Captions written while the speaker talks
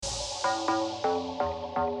What's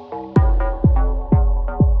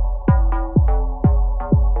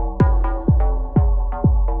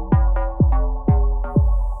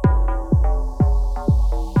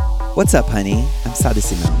up, honey? I'm Sadie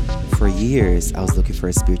Simone. For years, I was looking for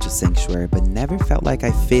a spiritual sanctuary, but never felt like I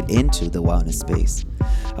fit into the wellness space.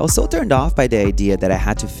 I was so turned off by the idea that I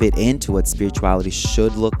had to fit into what spirituality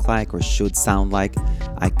should look like or should sound like,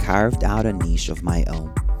 I carved out a niche of my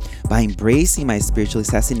own. By embracing my spiritually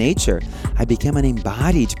sassy nature, I became an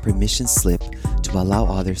embodied permission slip to allow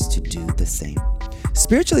others to do the same.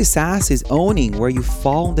 Spiritually sassy is owning where you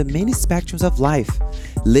fall on the many spectrums of life,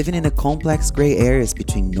 living in the complex gray areas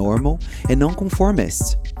between normal and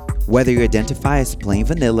nonconformist. Whether you identify as plain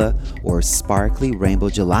vanilla or sparkly rainbow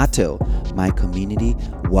gelato, my community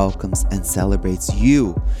welcomes and celebrates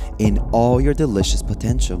you in all your delicious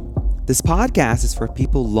potential. This podcast is for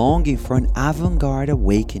people longing for an avant-garde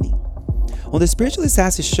awakening. On the Spiritually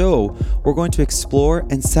Sassy Show, we're going to explore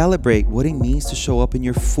and celebrate what it means to show up in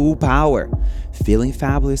your full power, feeling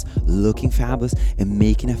fabulous, looking fabulous, and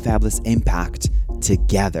making a fabulous impact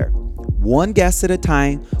together. One guest at a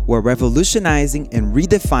time, we're revolutionizing and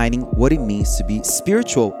redefining what it means to be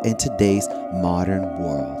spiritual in today's modern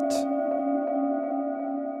world.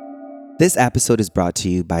 This episode is brought to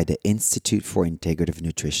you by the Institute for Integrative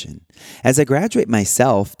Nutrition. As I graduate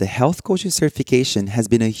myself, the health coaching certification has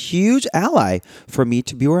been a huge ally for me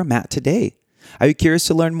to be where I'm at today. Are you curious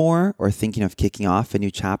to learn more or thinking of kicking off a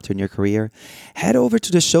new chapter in your career? Head over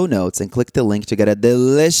to the show notes and click the link to get a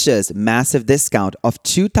delicious, massive discount of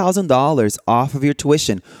 $2,000 off of your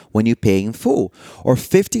tuition when you pay in full, or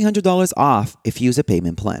 $1,500 off if you use a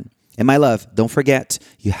payment plan. And my love, don't forget,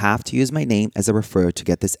 you have to use my name as a referral to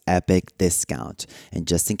get this epic discount. And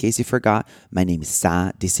just in case you forgot, my name is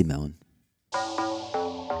Sadie Simone.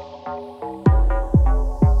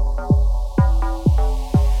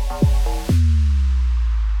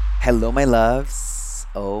 Hello, my loves.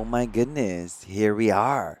 Oh my goodness, here we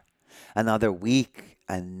are. Another week,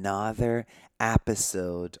 another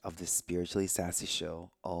episode of the Spiritually Sassy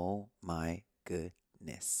Show. Oh my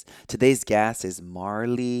goodness. Today's guest is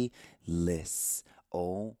Marlee Liss.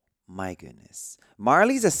 Oh my goodness.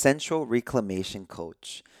 Marlee's a central reclamation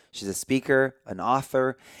coach. She's a speaker, an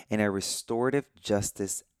author, and a restorative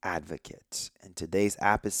justice advocate. In today's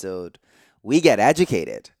episode, we get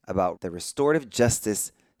educated about the restorative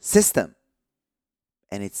justice system.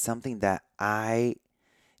 And it's something that I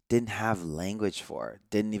didn't have language for,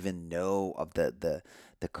 didn't even know of the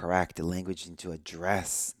correct language to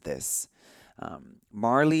address this.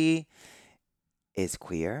 Marlee is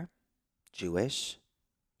queer, Jewish,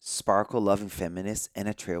 sparkle-loving feminist, and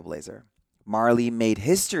a trailblazer. Marlee made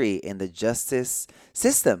history in the justice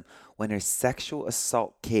system when her sexual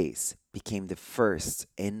assault case became the first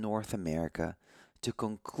in North America to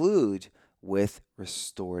conclude with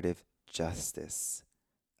restorative justice.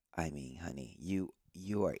 I mean, honey, you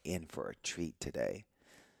are in for a treat today.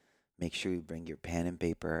 Make sure you bring your pen and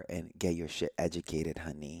paper and get your shit educated,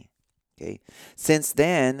 honey. Okay. Since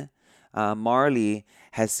then, Marlee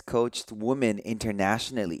has coached women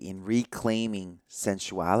internationally in reclaiming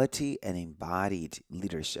sensuality and embodied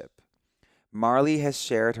leadership. Marlee has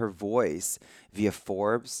shared her voice via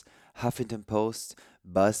Forbes, Huffington Post,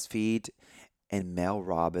 BuzzFeed, and Mel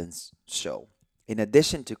Robbins' show, in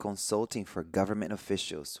addition to consulting for government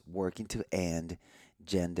officials working to end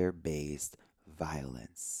gender-based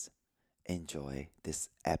violence. Enjoy this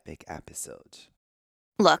epic episode.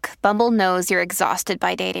 Look, Bumble knows you're exhausted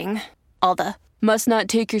by dating. All the must not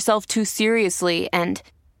take yourself too seriously and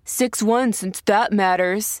 6'1" since that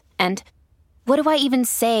matters. And what do I even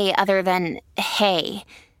say other than hey?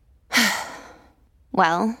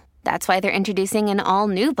 Well, that's why they're introducing an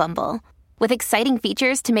all-new Bumble. With exciting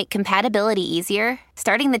features to make compatibility easier,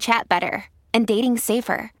 starting the chat better, and dating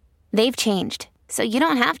safer. They've changed, so you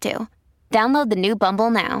don't have to. Download the new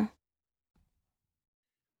Bumble now.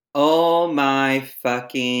 Oh my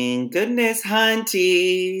fucking goodness,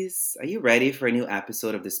 hunties. Are you ready for a new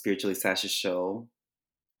episode of the Spiritually Sassy Show?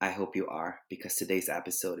 I hope you are, because today's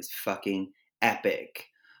episode is fucking epic.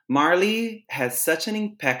 Marlee has such an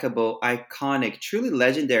impeccable, iconic, truly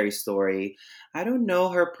legendary story. I don't know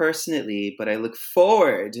her personally, but I look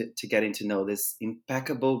forward to getting to know this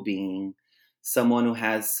impeccable being, someone who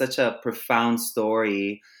has such a profound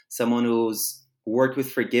story, someone who's worked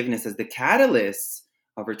with forgiveness as the catalyst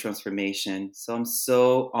of her transformation. So I'm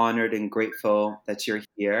so honored and grateful that you're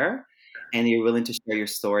here and you're willing to share your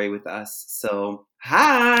story with us. So,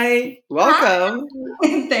 hi, welcome.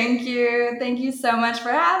 Hi. Thank you. Thank you so much for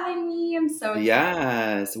having me. I'm so excited.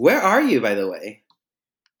 Yes. Where are you, by the way?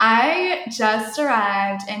 I just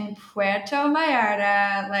arrived in Puerto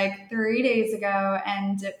Vallarta like 3 days ago,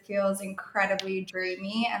 and it feels incredibly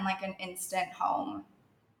dreamy and like an instant home.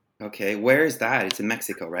 Okay, where is that? It's in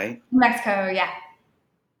Mexico, right? Mexico, yeah.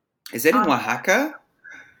 Is it in Um, Oaxaca?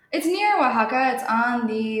 it's near Oaxaca. It's on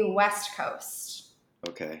the west coast.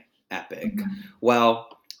 Okay, epic. Mhm.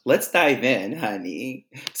 Well, let's dive in, honey.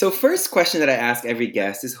 So, first question that I ask every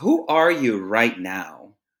guest is, who are you right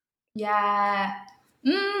now? Yeah.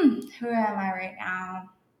 Who am I right now?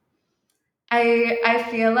 I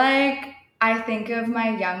feel like I think of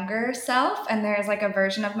my younger self, and there's like a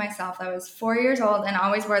version of myself that was 4 years old and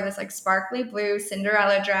always wore this like sparkly blue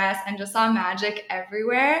Cinderella dress and just saw magic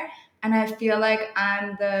everywhere. And I feel like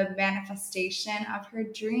I'm the manifestation of her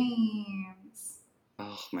dreams.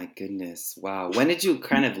 Oh my goodness. Wow. When did you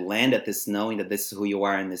kind of land at this knowing that this is who you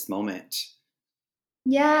are in this moment?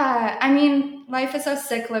 Yeah, I mean, life is so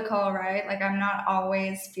cyclical, right? Like, I'm not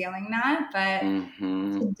always feeling that, but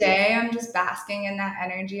Mm-hmm. today I'm just basking in that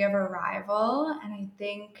energy of arrival. And I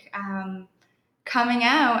think coming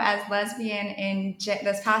out as lesbian in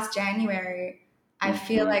this past January, I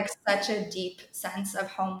feel Mm-hmm. like such a deep sense of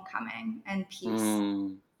homecoming and peace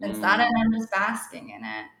Mm, since that, and mm, I'm just basking in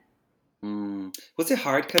it. Was it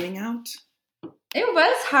hard coming out? It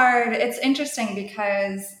was hard. It's interesting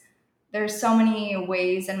because there's so many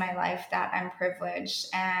ways in my life that I'm privileged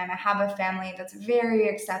and I have a family that's very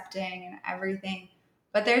accepting and everything.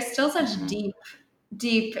 But there's still such Mm-hmm.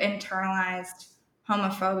 deep internalized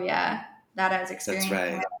homophobia that I was That's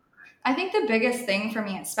experiencing. right. I think the biggest thing for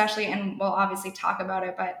me, especially, and we'll obviously talk about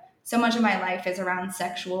it, but so much of my life has been around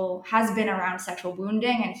sexual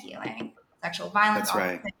wounding and healing, sexual violence, That's all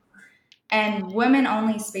right. these things. And women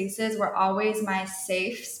only spaces were always my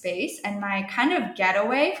safe space and my kind of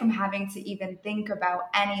getaway from having to even think about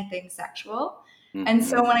anything sexual. And Mm-hmm.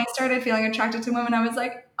 so when I started feeling attracted to women, I was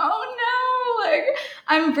like, oh no, like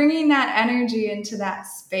I'm bringing that energy into that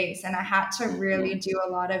space. And I had to Mm-hmm. really do a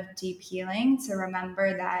lot of deep healing to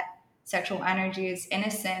remember that sexual energy is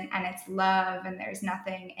innocent and it's love, and there's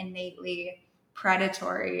nothing innately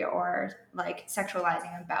predatory or like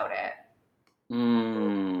sexualizing about it.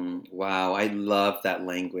 Wow, I love that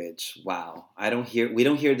language. Wow. We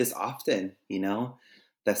don't hear this often,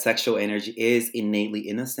 that sexual energy is innately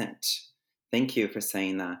innocent. Thank you for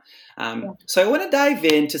saying that. So I want to dive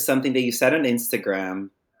into something that you said on Instagram,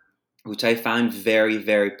 which I found very,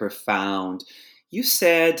 very profound. You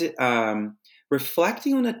said,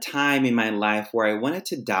 reflecting on a time in my life where I wanted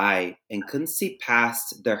to die and couldn't see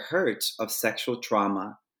past the hurt of sexual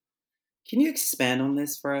trauma. Can you expand on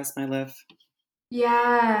this for us, my love?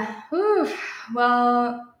 Yeah. Whew.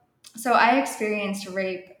 Well, so I experienced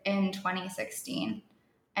rape in 2016,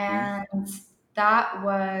 Mm-hmm. and that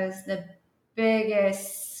was the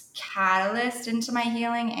biggest catalyst into my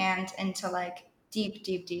healing and into like deep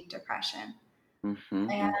depression. And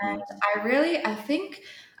Mm-hmm. I think,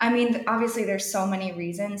 I mean, obviously, there's so many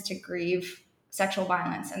reasons to grieve sexual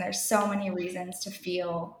violence, and there's so many reasons to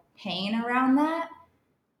feel pain around that.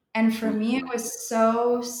 And for me, it Mm-hmm. was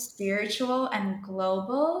so spiritual and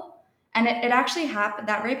global. And it actually happened,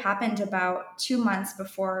 that rape happened about 2 months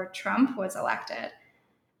before Trump was elected.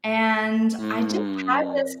 And I just had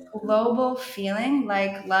this Mm. global feeling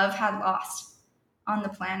like love had lost on the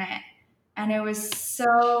planet. And it was I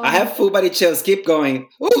so, have full body chills. Keep going.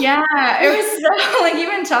 Ooh. yeah, it was so, like,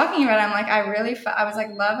 even talking about it, I'm like, I was like,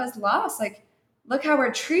 love has lost. Like, look how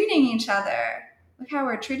we're treating each other. Look how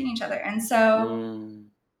we're treating each other. And so, Mm.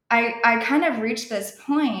 I kind of reached this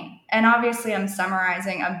point, and obviously I'm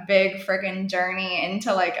summarizing a big friggin' journey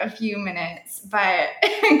into like a few minutes, but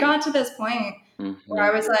it got to this point where I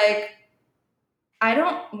Mm-hmm. was like, I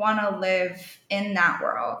don't want to live in that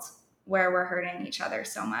world where we're hurting each other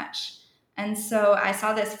so much. And so I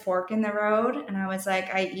saw this fork in the road, and I was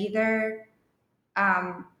like, I either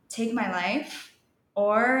take my life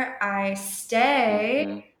or I stay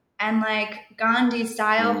Mm-hmm. and like Gandhi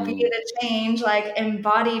style be Mm. the change, like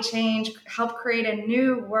embody change, help create a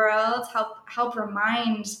new world, help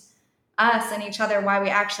remind us and each other why we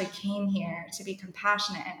actually came here to be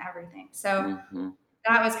compassionate and everything. So Mm-hmm.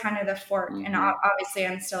 that was kind of the fork. And Mm-hmm. obviously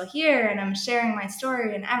I'm still here and I'm sharing my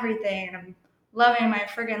story and everything, and I'm loving my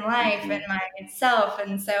friggin' life and Mm-hmm. myself.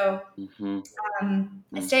 And so Mm-hmm.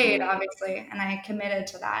 I stayed, Mm-hmm. obviously, and I committed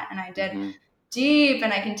to that, and I did Mm-hmm. deep,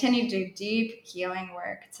 and I continue to do deep healing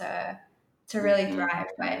work to really Mm-hmm. thrive.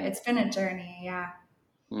 But Mm-hmm. it's been a journey, yeah.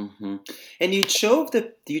 Mm-hmm. And you chose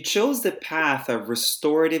the path of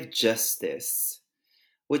restorative justice,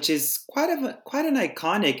 which is quite an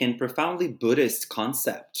iconic and profoundly Buddhist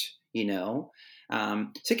concept. So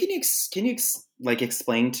can you like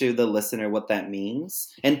explain to the listener what that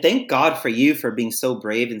means? And thank God for you for being so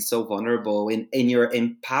brave and so vulnerable in your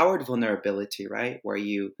empowered vulnerability, right? Where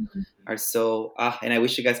you are so and I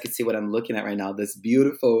wish you guys could see what I'm looking at right now. This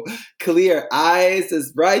beautiful, clear eyes,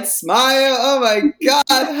 this bright smile. Oh my God,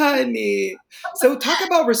 honey. So talk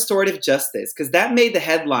about restorative justice, because that made the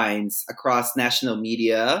headlines across national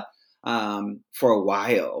media for a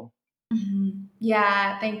while.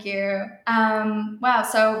 Yeah, thank you. Wow,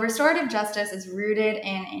 so restorative justice is rooted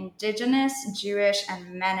in indigenous, Jewish,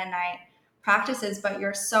 and Mennonite practices, but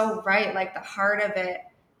you're so right. Like the heart of it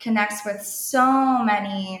connects with so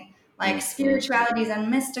many like Mm-hmm. spiritualities and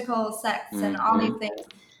mystical sects and all Mm-hmm. these things.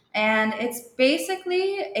 And it's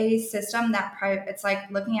basically a system that it's like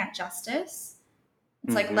looking at justice.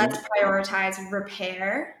 It's like let's Mm-hmm. prioritize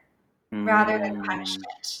repair rather than Mm-hmm.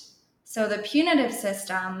 punishment. So the punitive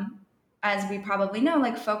system, as we probably know,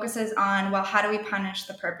 like focuses on, well, how do we punish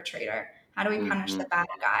the perpetrator? How do we punish Mm-hmm. the bad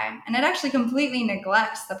guy? And it actually completely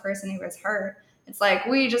neglects the person who was hurt. It's like,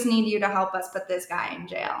 we just need you to help us put this guy in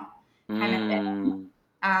jail, kind of thing.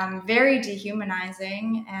 Mm-hmm. Very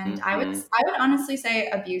dehumanizing, and Mm-hmm. I would honestly say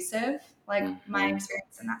abusive. Like my Mm-hmm.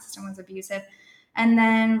 experience in that system was abusive. And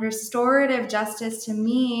then restorative justice to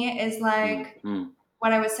me is like Mm-hmm.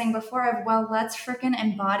 what I was saying before of, well, let's freaking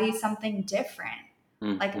embody something different.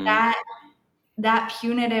 Like Mm-hmm. that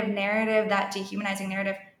punitive narrative, that dehumanizing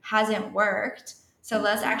narrative hasn't worked. So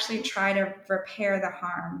let's Mm-hmm. actually try to repair the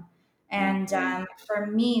harm. And Mm-hmm. for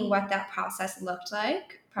me, what that process looked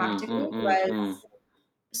like practically was, Mm-hmm.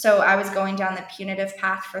 so I was going down the punitive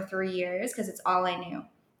path for 3 years because it's all I knew.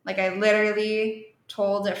 Like I literally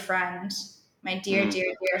told a friend, my dear, Mm-hmm.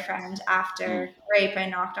 dear, dear friend, after rape, I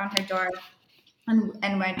knocked on her door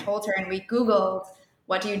and I told her, and we Googled,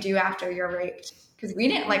 what do you do after you're raped? Because we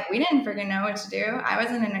didn't freaking know what to do. I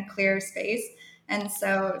wasn't in a clear space. And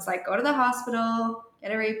so it was like, go to the hospital,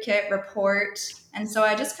 get a rape kit, report. And so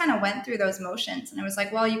I just kind of went through those motions. And it was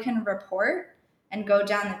like, well, you can report and go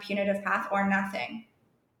down the punitive path or nothing.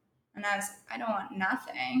 And I was like, I don't want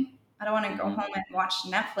nothing. I don't want to go Mm-hmm. home and watch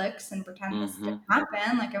Netflix and pretend this Mm-hmm. didn't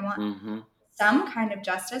happen. Like I want Mm-hmm. some kind of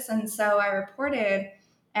justice. And so I reported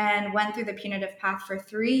and went through the punitive path for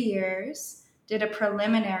 3 years, did a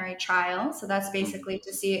preliminary trial. So that's basically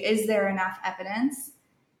to see, is there enough evidence?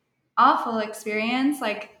 Awful experience,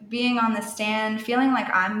 like being on the stand, feeling like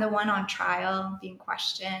I'm the one on trial, being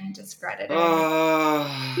questioned, discredited.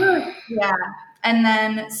 Ah. Yeah. And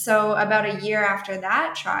then, so about a year after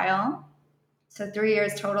that trial, so 3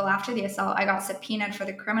 years total after the assault, I got subpoenaed for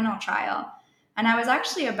the criminal trial. And I was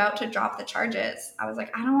actually about to drop the charges. I was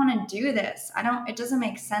like, I don't want to do this. It doesn't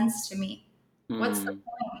make sense to me. What's the Mm.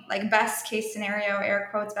 point? Like, best case scenario, air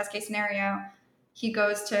quotes, best case scenario, he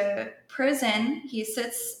goes to prison, he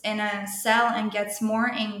sits in a cell and gets more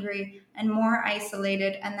angry and more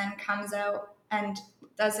isolated, and then comes out and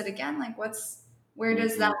does it again. Like, where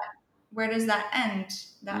does Mm-hmm. that, where does that end?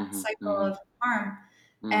 That Mm-hmm. cycle Mm-hmm. of harm.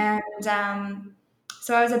 Mm. And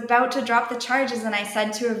so I was about to drop the charges, and I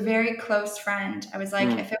said to a very close friend, I was like,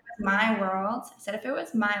 Mm. if it was my world, I said, if it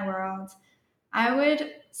was my world, I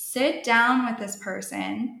would sit down with this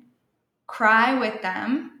person, cry with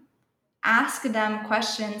them, ask them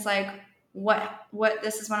questions like, what,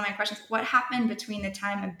 this is one of my questions. What happened between the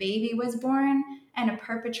time a baby was born and a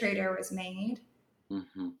perpetrator was made?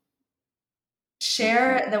 Mm-hmm. Mm-hmm.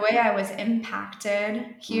 Share the way I was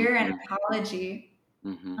impacted, hear an Mm-hmm. apology,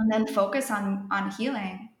 Mm-hmm. and then focus on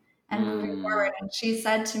healing and moving forward. Mm. And she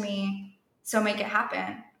said to me, so make it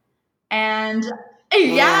happen. And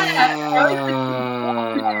yeah,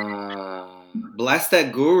 Bless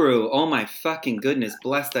that guru. Oh my fucking goodness.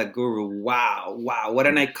 Bless that guru. Wow. Wow. What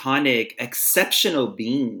an iconic, exceptional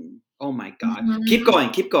being. Oh my God. Keep Mhm. going.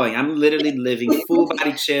 Keep going. I'm literally living full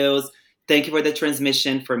body chills. Thank you for the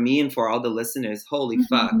transmission for me and for all the listeners. Holy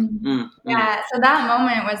fuck. Mhm. Yeah, so that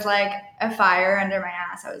moment was like a fire under my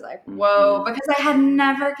ass. I was like, whoa, Mm-hmm. because I had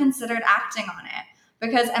never considered acting on it.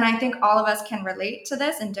 Because, and I think all of us can relate to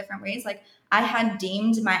this in different ways. Like, I had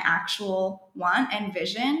deemed my actual want and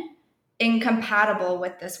vision incompatible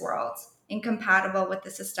with this world, incompatible with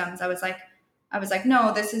the systems. I was like,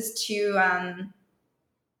 no, this is too,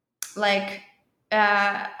 like,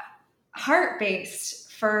 uh, heart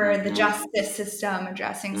based for the Mm-hmm. justice system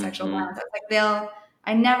addressing sexual Mm-hmm. violence. I was like,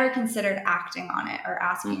 I never considered acting on it or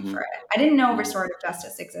asking Mm-hmm. for it. I didn't know restorative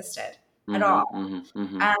justice existed at all. Mm-hmm.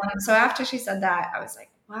 Mm-hmm. Mm-hmm. So after she said that, I was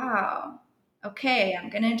like, wow, okay, I'm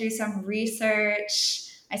going to do some research.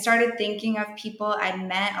 I started thinking of people I'd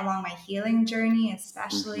met along my healing journey,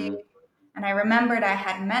 especially. Mm-hmm. And I remembered I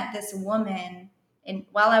had met this woman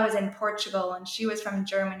while I was in Portugal, and she was from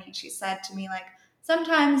Germany. She said to me, like,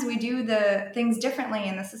 sometimes we do the things differently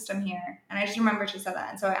in the system here. And I just remember she said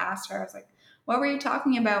that. And so I asked her, I was like, what were you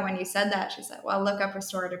talking about when you said that? She said, well, look up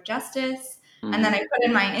restorative justice. And then Mm-hmm. I put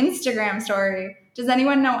in my Instagram story, does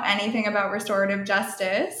anyone know anything about restorative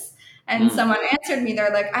justice? And Mm. someone answered me,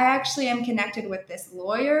 they're like, I actually am connected with this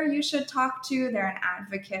lawyer you should talk to. They're an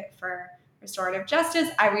advocate for restorative justice.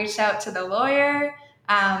 I reached out to the lawyer.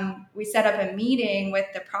 We set up a meeting with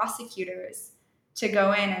the prosecutors to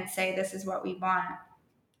go in and say, this is what we want.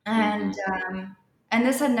 Mm-hmm. And and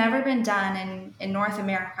this had never been done in North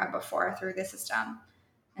America before through the system.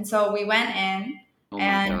 And so we went in, Oh my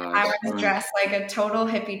and I gosh. was Mm. dressed like a total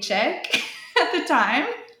hippie chick at the time.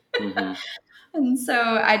 Mm-hmm. And so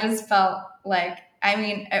I just felt like, I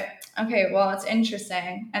mean, okay, well, it's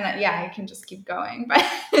interesting. And yeah, I can just keep going, but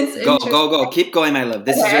it's Go, interesting. go, go. Keep going, my love.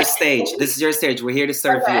 This is your Okay. stage. This is your stage. We're here to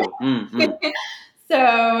serve you. Mm-hmm.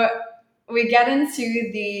 So we get into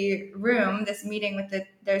the room, this meeting with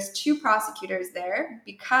there's two prosecutors there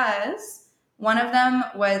because one of them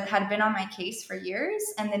had been on my case for years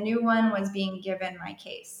and the new one was being given my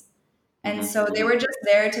case. And so they were just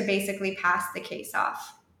there to basically pass the case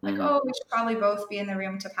off. Like, Mm-hmm. oh, we should probably both be in the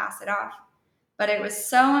room to pass it off. But it was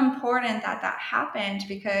so important that that happened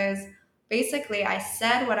because basically I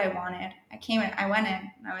said what I wanted. I went in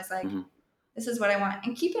and I was like, Mm-hmm. this is what I want.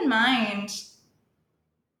 And keep in mind,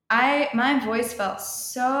 my voice felt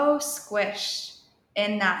so squished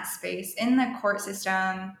in that space, in the court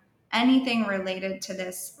system, anything related to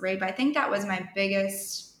this rape. I think that was my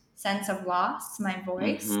biggest sense of loss, my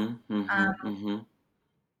voice. Mm-hmm. Mm-hmm. Mm-hmm.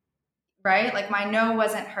 Right? Like my no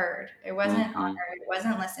wasn't heard. It wasn't Mm-hmm. honored. It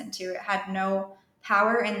wasn't listened to. It had no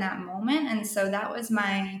power in that moment. And so that was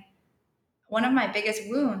one of my biggest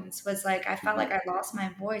wounds was like I felt Mm-hmm. like I lost my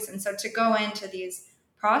voice. And so to go into these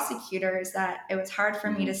prosecutors that it was hard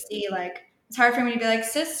for me Mm-hmm. to see, like it's hard for me to be like,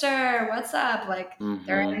 sister, what's up? Like they're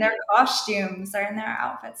Mm-hmm. in their costumes, they're in their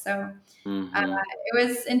outfits. So Mm-hmm. it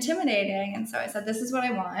was intimidating. And so I said, this is what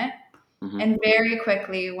I want. Mm-hmm. And very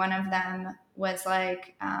quickly, one of them was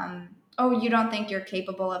like, oh, you don't think you're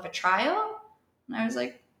capable of a trial? And I was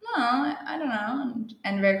like, no, I don't know.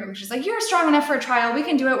 And very quickly, she's like, you're strong enough for a trial. We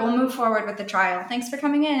can do it. We'll move forward with the trial. Thanks for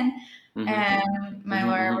coming in. Mm-hmm. And my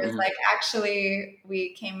lawyer was Mm-hmm. like, actually,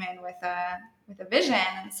 we came in with a vision.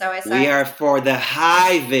 And so I We said, are for the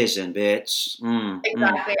high vision, bitch. Mm-hmm.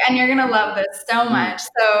 exactly. And you're gonna love this so Mm-hmm. much.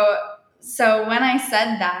 So when I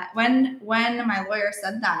said that, when my lawyer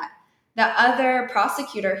said that, the other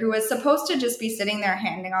prosecutor who was supposed to just be sitting there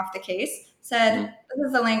handing off the case said, Mm-hmm. this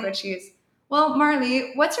is the language she used. Well,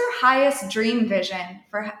 Marlee, what's your highest dream vision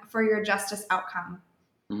for your justice outcome?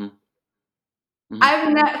 Mm-hmm.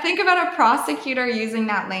 Mm-hmm. Think about a prosecutor using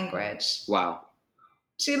that language. Wow.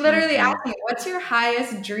 She literally Mm-hmm. asked me, what's your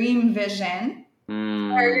highest dream vision for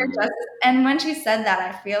your Mm. justice? And when she said that,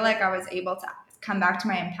 I feel like I was able to come back to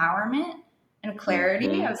my empowerment and clarity.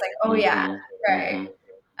 I Mm-hmm. was like, oh yeah, Mm-hmm. right.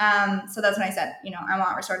 Mm-hmm. So that's when I said, I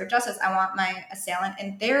want restorative justice. I want my assailant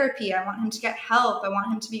in therapy. I want him to get help. I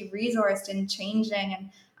want him to be resourced in changing and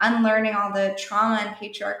unlearning all the trauma and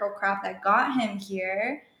patriarchal crap that got him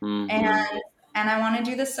here. And Mm-hmm. and I want to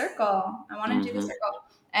do the circle. I want to do the Mm-hmm. circle.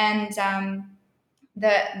 And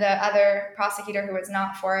the other prosecutor who was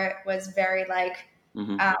not for it was very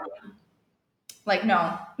Mm-hmm. um, like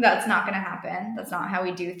no, that's not going to happen. That's not how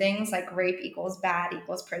we do things. Like rape equals bad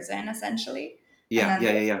equals prison, essentially. And Yeah, then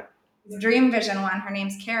yeah, yeah, yeah. the dream vision one, her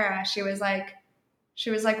name's Kara. She was like,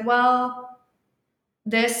 well,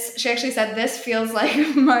 this. She actually said this feels like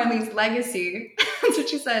Marlee's legacy. That's what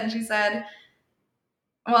she said. And she said,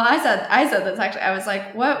 well, I said this actually. I was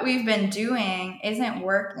like, what we've been doing isn't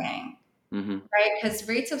working, Mm-hmm. right? Because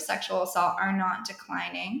rates of sexual assault are not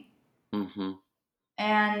declining. Mm-hmm.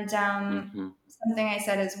 And Mm-hmm. something I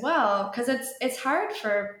said as well, because it's hard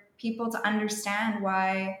for people to understand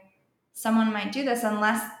why someone might do this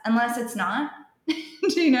unless it's not.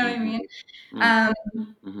 Do you know what I Mm-hmm. mean? Mm-hmm.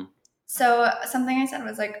 Um, Mm-hmm. so something I said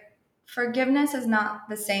was like, forgiveness is not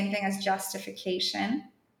the same thing as justification.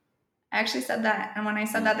 I actually said that, and when I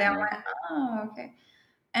said that, they all Mm-hmm. went, "Oh, okay."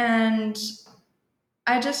 And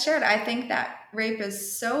I just shared, I think that rape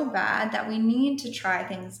is so bad that we need to try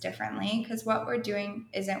things differently because what we're doing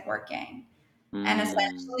isn't working. And Mm.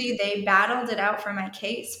 essentially, they battled it out for my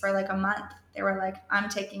case for like a month. They were like, I'm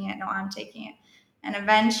taking it. No, I'm taking it. And Mm-hmm.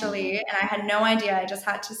 eventually, and I had no idea. I just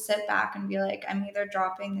had to sit back and be like, I'm either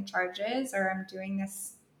dropping the charges or I'm doing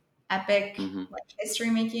this epic, Mm-hmm. like, history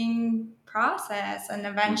making process. And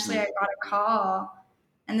eventually, Mm-hmm. I got a call.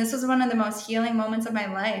 And this was one of the most healing moments of my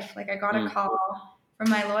life. Like, I got a Mm. call from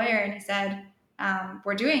my lawyer, and he said,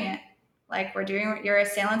 we're doing it. Like, we're doing your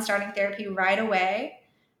assailant starting therapy right away.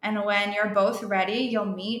 And when you're both ready, you'll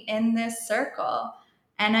meet in this circle.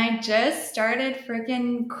 And I just started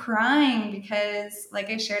freaking crying because, like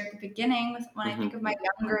I shared at the beginning, when I think of my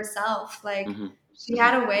younger self, like Mm-hmm. she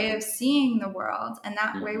had a way of seeing the world, and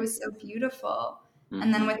that way was so beautiful.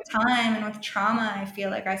 And then with time and with trauma, I feel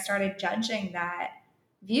like I started judging that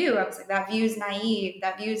view. I was like, that view is naive,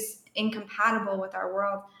 that view is incompatible with our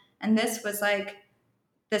world. And this was like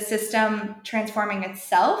the system transforming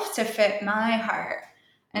itself to fit my heart.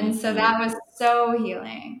 And so that was so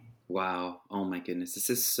healing. Wow. Oh my goodness. This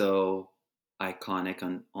is so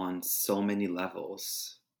iconic on so many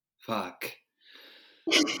levels. Fuck.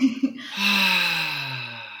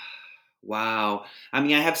 Wow. I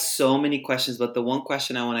mean, I have so many questions, but the one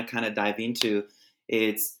question I want to kind of dive into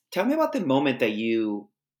is tell me about the moment that you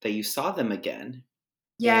saw them again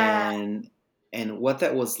Yeah. and what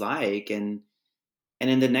that was like and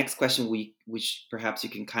then the next question which perhaps you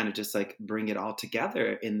can kind of just like bring it all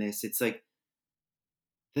together in this. It's like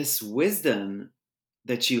this wisdom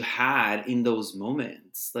that you had in those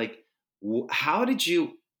moments. Like how did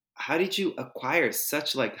you acquire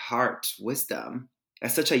such like heart wisdom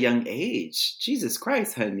at such a young age? Jesus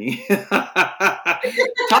Christ, honey.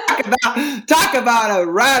 talk about a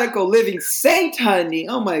radical living saint, honey.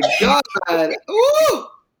 Oh my god. Ooh.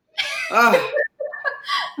 Ah,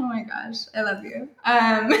 Oh my gosh, I love you.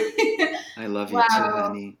 I love you too, Wow.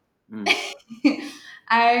 honey. Mm,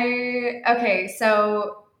 Okay,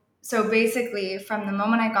 so basically from the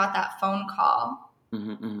moment I got that phone call,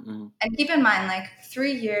 mhm, mhm, mhm, and keep in mind, like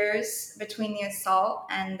 3 years between the assault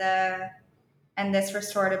and this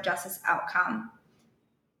restorative justice outcome,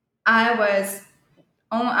 I was,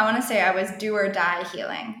 oh, I want to say I was do or die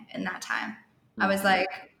healing in that time. I was mhm, like,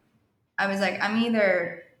 I was like, I'm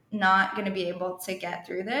either not going to be able to get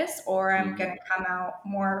through this or I'm going mhm, to come out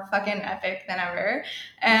more fucking epic than ever.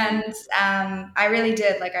 mhm, And I really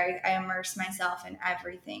did. Like, I immersed myself in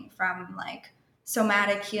everything from like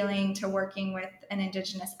somatic healing to working with an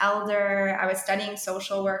Indigenous elder. I was studying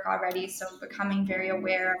social work already, so becoming very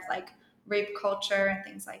aware of like rape culture and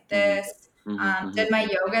things like mhm, this. mhm, Did mhm, my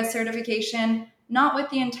yoga certification, not with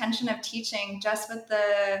the intention of teaching, just with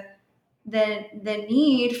the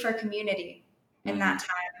need for community in that mhm,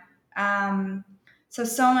 time.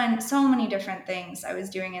 So many different things I was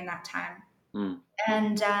doing in that time, mm,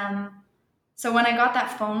 and so when I got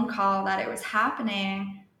that phone call that it was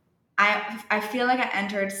happening, I feel like I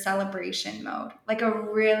entered celebration mode, like a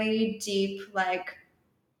really deep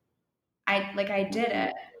I did mhm,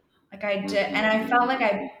 it. Like I did, and mhm, I felt mhm, like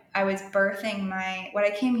I was birthing my what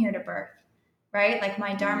I came here to birth, right? Like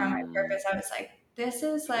my dharma, my mm, purpose. I was like, this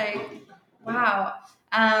is like, wow.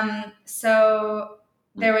 So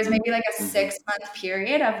there was mhm, maybe like a mhm, 6 month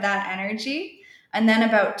period of that energy. And then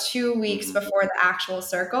about 2 weeks mhm, before the actual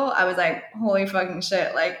circle, I was like, holy fucking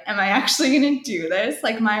shit. Like, am I actually going to do this?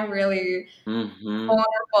 Like, my really mhm,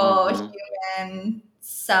 vulnerable mhm. human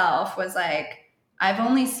self was like, I've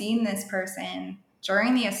only seen this person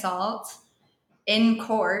during the assault in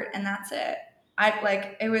court, and that's it. I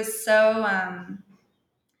like it was so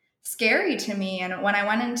scary to me. And when I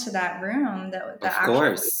went into that room, the Of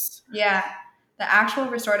actual, course. yeah, the actual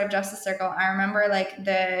restorative justice circle, I remember like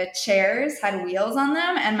the chairs had wheels on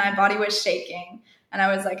them, and my body was shaking. And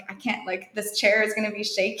I was like, I can't, like, this chair is going to be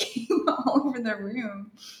shaking all over the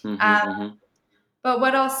room. Mhm, Um, mhm, but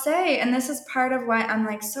what I'll say, and this is part of why I'm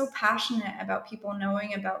like so passionate about people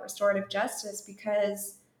knowing about restorative justice,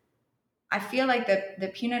 because I feel like the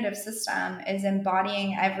punitive system is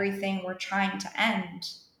embodying everything we're trying to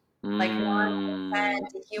end, like mm,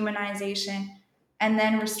 non-consent, dehumanization. And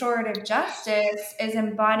then restorative justice is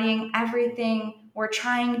embodying everything we're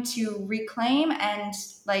trying to reclaim and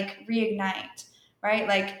like reignite, right?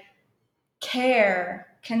 Like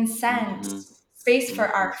care, consent, mhm, space for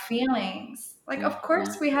our mhm, feelings. Like, of course,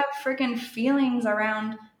 mhm. we have freaking feelings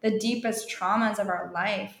around the deepest traumas of our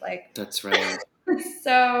life. Like, That's right.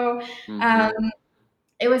 so um, Mhm,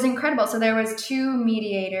 it was incredible. So there was two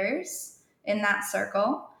mediators in that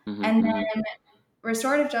circle, mhm, and mhm. then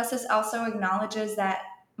restorative justice also acknowledges that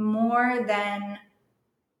more than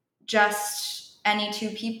just any two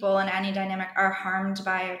people in any dynamic are harmed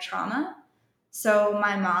by a trauma. So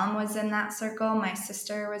my mom was in that circle, my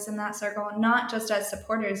sister was in that circle, not just as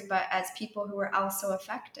supporters, but as people who were also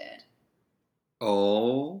affected.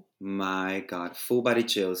 Oh my God. Full body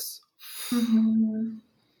chills. Mm-hmm.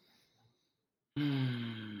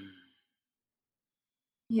 Mm,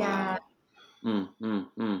 Yeah. wow. Mm,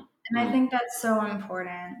 mm, mm, And I mm, think that's so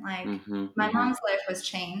important. Like, mhm, my mhm. mom's life was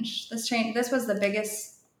changed. This was the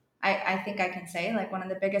biggest, I think I can say, like one of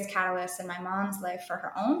the biggest catalysts in my mom's life for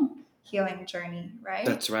her own healing journey,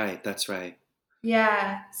 right? That's right. That's right.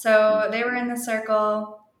 Yeah. Mm, So they were in the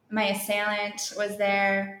circle. My assailant was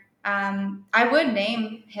there. I would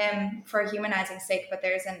name him for humanizing sake, but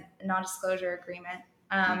there's a non-disclosure agreement.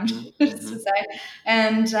 mhm, Just to mhm, say,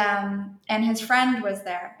 and his friend was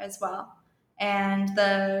there as well, and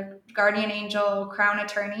the guardian angel crown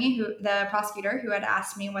attorney, who the prosecutor who had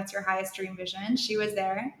asked me, "What's your highest dream vision?" She was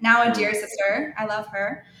there. Now a mm, dear sister, I love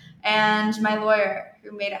her, and my lawyer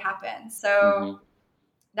who made it happen. So mhm,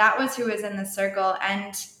 that was who was in the circle.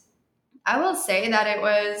 And I will say that it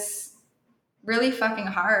was really fucking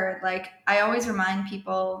hard. Like, I always remind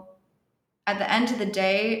people at the end of the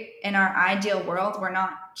day, in our ideal world, we're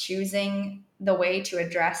not choosing the way to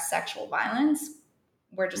address sexual violence.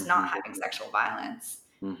 We're just not mhm, having sexual violence.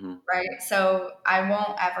 mhm, Right. So I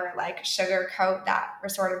won't ever like sugarcoat that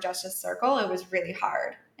restorative justice circle. It was really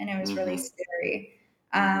hard and it was really mhm, scary.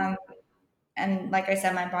 mhm, Um, and like I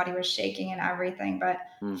said, my body was shaking and everything. But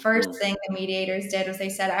first mhm, thing the mediators did was they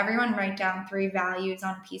said, everyone write down 3 values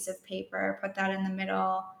on a piece of paper, put that in the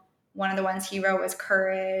middle. One of the ones he wrote was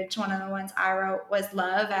courage. One of the ones I wrote was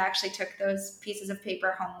love. I actually took those pieces of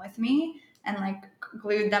paper home with me and like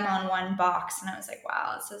glued them on one box. And I was like,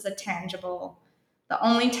 wow, this is a tangible, the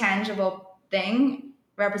only tangible thing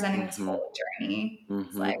representing this mhm, whole journey.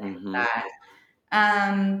 It's mhm, like mhm, that.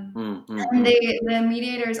 Um, mm, and mhm. the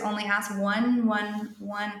mediators only asked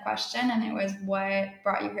one question, and it was, what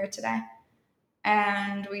brought you here today?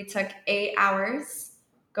 And we took 8 hours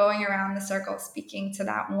going around the circle speaking to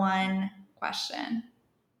that one question.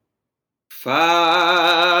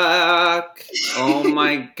 Fuck. Oh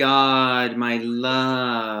my God, my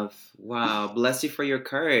love. Wow. Bless you for your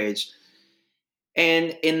courage.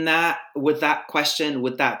 And in that, with that question,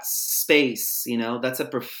 with that space, that's a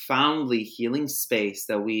profoundly healing space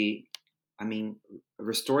that I mean,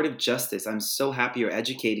 restorative justice. I'm so happy you're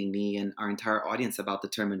educating me and our entire audience about the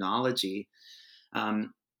terminology.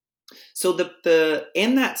 Um, So the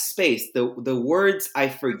in that space, the words "I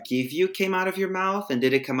forgive you" came out of your mouth, and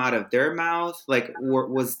did it come out of their mouth? Like,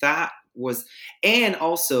 was that was, and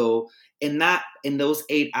also in those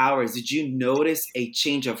 8 hours, did you notice a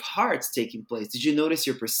change of hearts taking place? Did you notice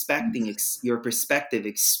your perspective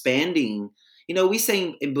expanding? We say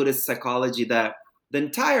in Buddhist psychology that the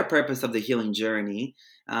entire purpose of the healing journey,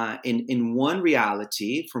 in one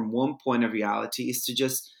reality, from one point of reality, is to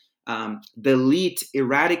just delete,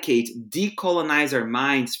 eradicate, decolonize our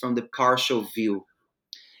minds from the partial view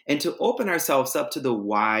and to open ourselves up to the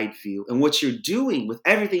wide view. And what you're doing with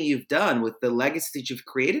everything you've done, with the legacy that you've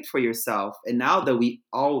created for yourself, and now that we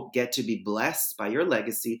all get to be blessed by your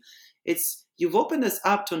legacy, it's you've opened us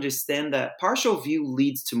up to understand that partial view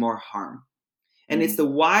leads to more harm. And it's the Mhm.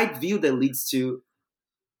 wide view that leads to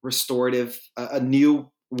restorative, a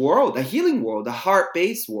new world, a healing world, a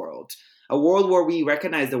heart-based world, a world where we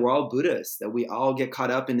recognize that we're all Buddhists, that we all get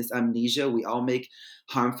caught up in this amnesia, we all make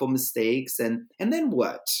harmful mistakes, and then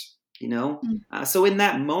what, so in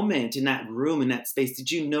that moment, in that room, in that space, did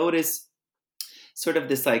you notice sort of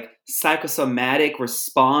this like psychosomatic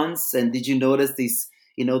response, and did you notice these,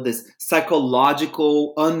 this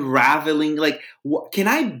psychological unraveling? Like, can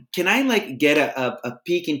I like get a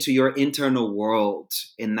peek into your internal world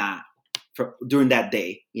in that, during that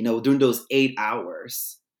day, during those 8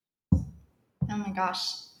 hours? Oh my gosh,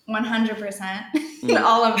 100%. Mm.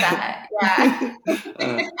 All of that. Yeah.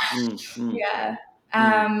 Mm, mm, Yeah.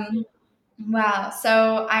 mm, Um, Wow.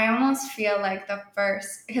 So I almost feel like the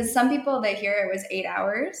first, because some people, they hear it was 8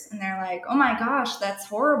 hours and they're like, oh my gosh, that's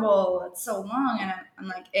horrible. It's so long. And I'm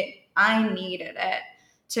like, I needed it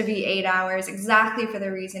to be 8 hours exactly for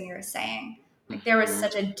the reason you're saying. Like, there was mhm,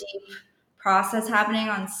 such a deep process happening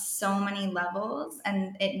on so many levels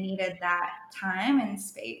and it needed that time and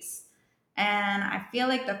space. And I feel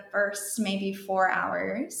like the first maybe 4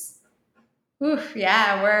 hours, oof,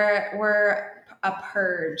 yeah, we're a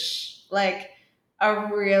purge, like a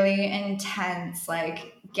really intense,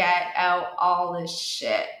 like get out all this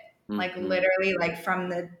shit, like mhm, literally, like from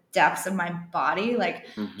the depths of my body, like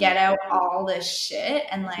get mhm, out all this shit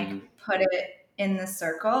and like mhm, put it in the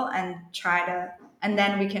circle and try to, and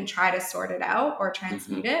then we can try to sort it out or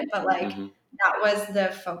transmute mhm, it. But like mhm, that was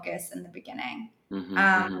the focus in the beginning. mhm,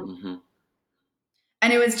 Um, mhm,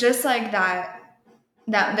 and it was just like that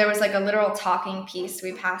there was like a literal talking piece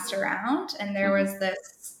we passed around and there mhm, was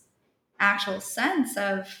this actual sense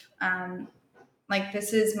of like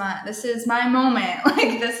this is my moment.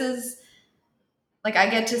 Like this is like I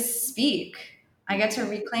get to speak, I get to mhm,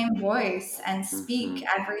 reclaim voice and speak mhm,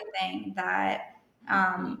 everything that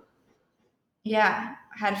mhm, um yeah,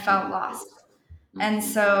 had felt mhm, lost. And mhm,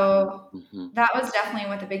 so mhm, that was definitely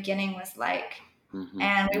what the beginning was like. mhm,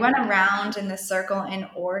 And we went mhm, around in the circle in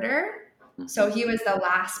order. So he was the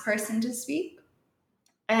last person to speak.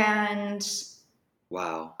 And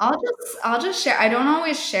Wow. I'll just share. I don't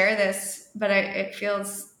always share this, but it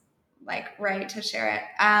feels like right to share it.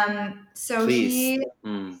 So Please.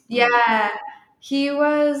 yeah, he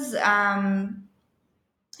was,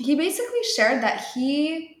 he basically shared that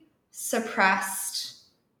he suppressed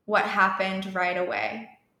what happened right away.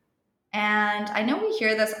 And I know we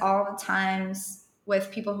hear this all the times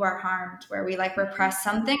with people who are harmed, where we like repress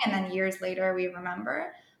something and then years later we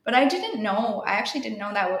remember. But I actually didn't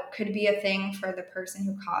know that could be a thing for the person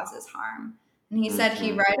who causes harm. And he said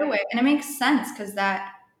he right away, and it makes sense because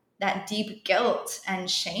that deep guilt and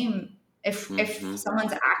shame, if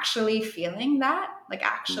someone's actually feeling that, like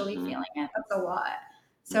actually feeling it, that's a lot.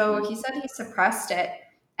 So he said he suppressed it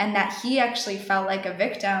and that he actually felt like a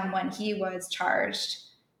victim when he was charged.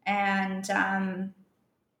 And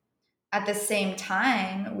at the same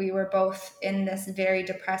time, we were both in this very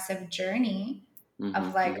depressive journey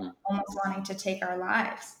of like almost wanting to take our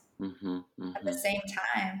lives at the same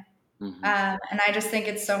time. And I just think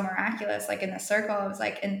it's so miraculous. Like in the circle, I was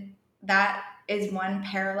like, and that is one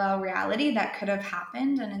parallel reality that could have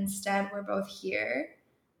happened. And instead, we're both here,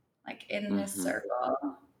 like in this circle.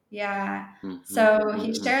 Yeah. So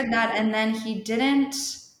he shared that, and then he didn't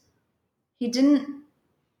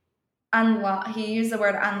unlock, he used the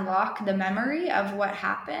word unlock the memory of what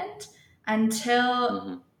happened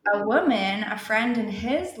until a woman, a friend in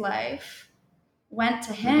his life, went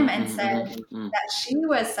to him and said that she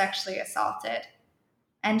was sexually assaulted.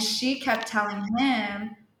 And she kept telling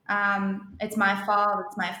him, it's my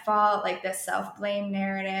fault, like this self blame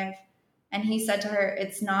narrative. And he said to her,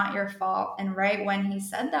 it's not your fault. And right when he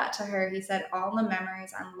said that to her, he said all the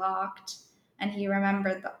memories unlocked. And he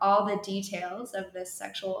remembered all the details of this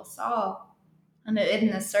sexual assault. And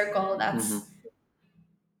in the circle, that's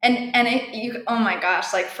and it, you, oh my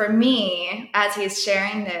gosh, like for me, as he's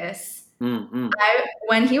sharing this,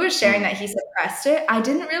 when he was sharing that he suppressed it, I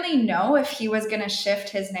didn't really know if he was going to shift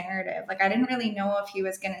his narrative. Like I didn't really know if he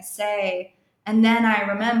was going to say, and then I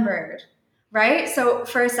remembered, right? So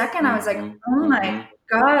for a second, I was like, oh my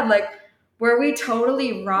God, like, were we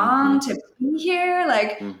totally wrong to be here?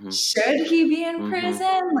 Like, should he be in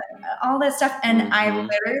prison? Like, all this stuff. And I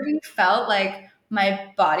literally felt like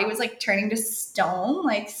my body was like turning to stone,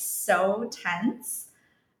 like so tense.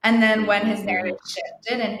 And then when his narrative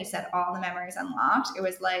shifted and he said all the memories unlocked, it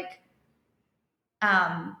was like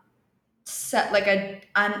set like a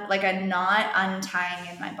knot untying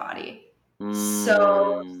in my body.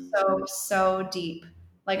 So deep.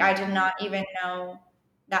 Like I did not even know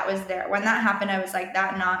that was there. When that happened, I was like,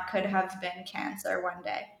 that knot could have been cancer one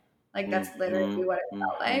day. Like that's literally what it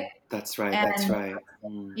felt like. That's right. And That's right.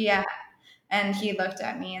 yeah. And he looked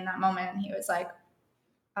at me in that moment and he was like,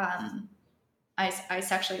 I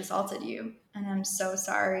sexually assaulted you and I'm so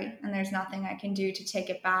sorry. And there's nothing I can do to take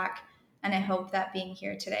it back. And I hope that being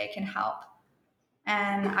here today can help.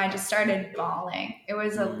 And I just started bawling. It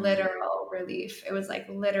was a literal relief. It was like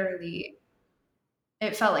literally,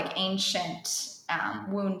 it felt like ancient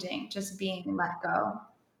wounding just being let go.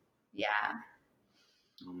 Yeah.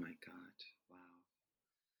 Oh my God. Wow.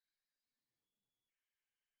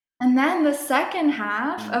 And then the second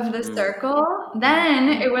half of the circle, then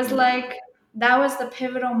it was like that was the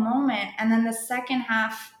pivotal moment. And then the second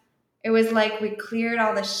half, it was like we cleared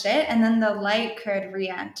all the shit and then the light could re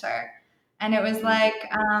enter. And it was like,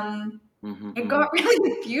 it got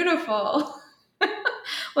really beautiful.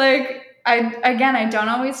 Like, I don't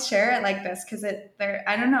always share it like this because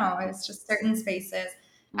I don't know, it's just certain spaces.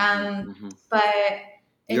 But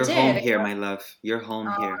it You're home did. here, my love. You're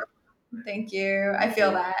home here. Thank you. I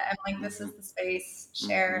feel that. I'm like, this is the space.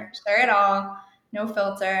 Share it all. No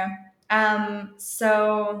filter.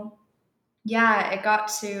 So yeah, it got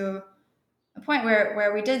to a point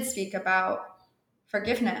where we did speak about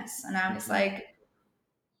forgiveness. And I was like,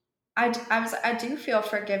 I do feel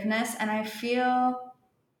forgiveness and I feel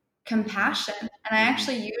compassion. And I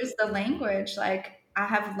actually use the language like I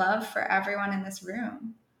have love for everyone in this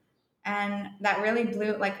room. And that really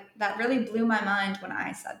blew my mind when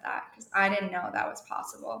I said that because I didn't know that was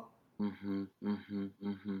possible. Yeah.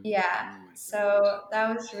 Oh my So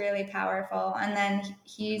that was really powerful. And then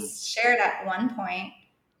he shared at one point,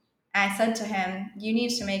 I said to him, you need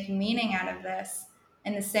to make meaning out of this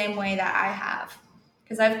in the same way that I have.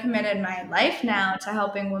 Because I've committed my life now to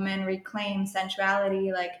helping women reclaim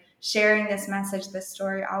sensuality, like sharing this message, this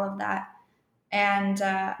story, all of that. And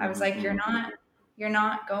I was like, you're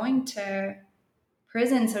not going to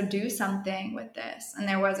prison, so do something with this. And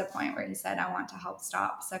there was a point where he said, I want to help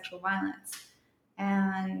stop sexual violence.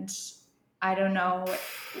 And I don't know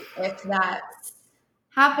if that's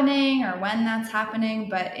happening or when that's happening,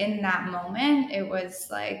 but in that moment, it was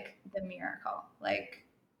like the miracle. Like,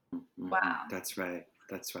 wow. That's right.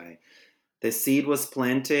 That's right. The seed was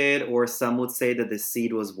planted, or some would say that the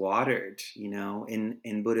seed was watered.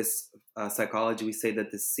 In Buddhist psychology, we say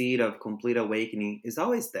that the seed of complete awakening is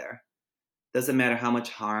always there. Doesn't matter how much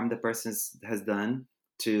harm the person has done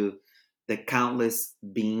to the countless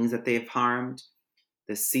beings that they've harmed.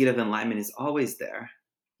 The seed of enlightenment is always there.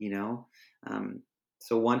 You know, um,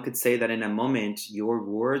 so one could say that in a moment, your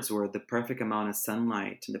words were the perfect amount of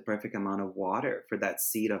sunlight and the perfect amount of water for that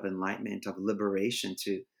seed of enlightenment, of liberation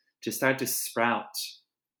to start to sprout.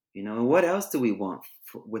 And what else do we want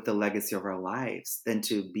with the legacy of our lives than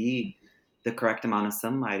to be the correct amount of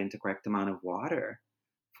sunlight and the correct amount of water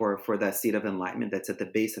for that seed of enlightenment that's at the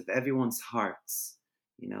base of everyone's hearts.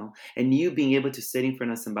 And you being able to sit in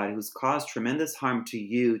front of somebody who's caused tremendous harm to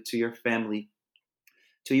you, to your family,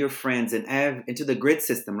 to your friends, and to the grid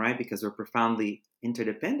system, right? Because we're profoundly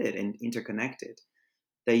interdependent and interconnected.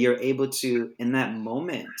 That you're able to, in that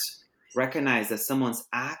moment, recognize that someone's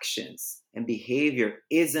actions and behavior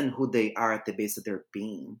isn't who they are at the base of their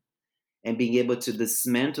being, and being able to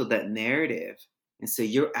dismantle that narrative and say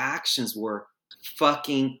your actions were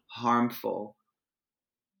fucking harmful.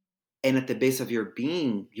 And at the base of your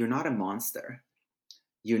being, you're not a monster.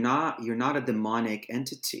 You're not a demonic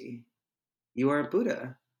entity. You are a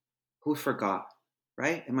Buddha. Who forgot?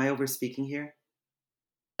 Right? Am I over speaking here?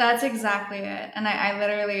 That's exactly it. And I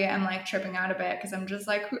literally am like tripping out a bit because I'm just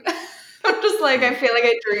like, I'm just like, I feel like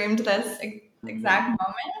I dreamed this Mm-hmm. exact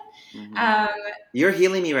moment. Mm-hmm. Um, You're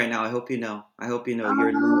healing me right now. I hope you know. I hope you know.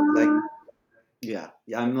 You're like, uh, yeah.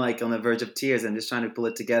 I'm like on the verge of tears. I'm just trying to pull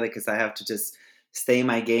it together because I have to just stay in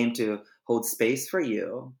my game to hold space for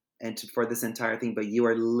you and for this entire thing. But you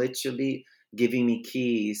are literally giving me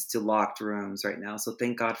keys to locked rooms right now. So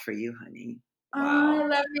thank God for you, honey. I Wow.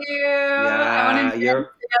 love you. I want to Yeah, do this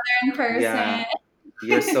you're together in yeah. person.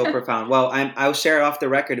 You're so profound. Well, I'll share it off the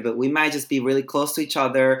record, but we might just be really close to each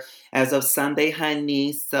other as of Sunday,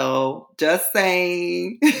 honey. So just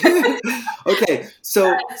saying. Okay,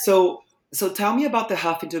 so tell me about the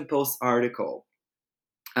Huffington Post article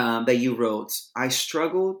that you wrote. I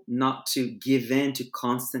struggled not to give in to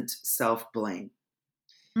constant self blame.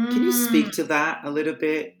 Can you Mm, speak to that a little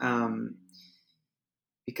bit?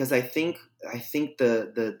 Because I think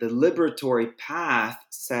the liberatory path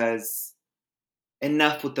says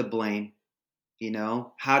enough with the blame.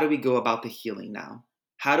 How do we go about the healing now?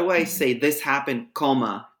 How do I say this happened,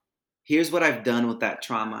 comma, here's what I've done with that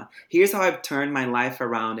trauma, here's how I've turned my life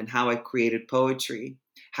around, and how I created poetry,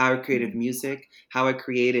 how I created music, how I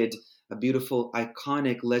created a beautiful,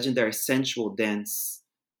 iconic, legendary, sensual dance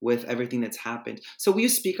with everything that's happened. So will you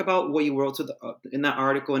speak about what you wrote in that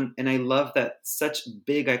article? And I love that such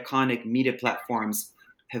big, iconic media platforms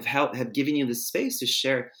have given you the space to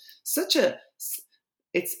share such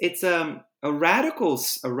it's a radical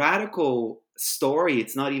story.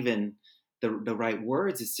 It's not even the right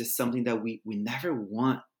words. It's just something that we never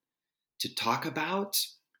want to talk about,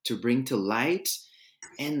 to bring to light,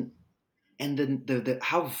 and the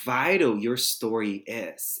how vital your story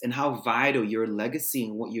is, and how vital your legacy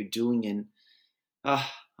and what you're doing. And oh,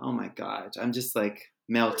 oh my God, I'm just like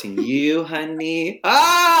melting. You, honey.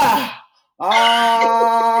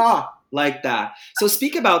 Like that. So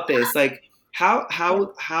speak about this. Like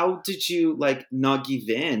how did you like not give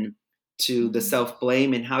in to the mm, self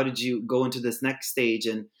blame, and how did you go into this next stage?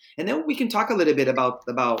 And then we can talk a little bit about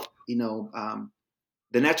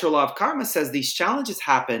the natural law of karma says these challenges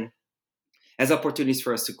happen as opportunities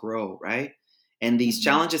for us to grow, right? And these mhm,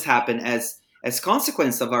 challenges happen as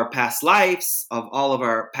consequence of our past lives, of all of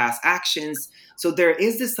our past actions. So there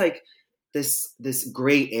is this like this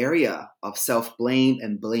gray area of self blame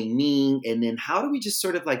and blaming, and then how do we just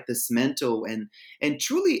sort of like dismantle and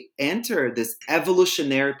truly enter this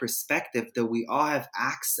evolutionary perspective that we all have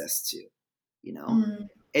access to, you know? mm,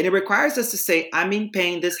 And it requires us to say, I'm in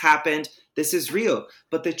pain, this happened, this is real.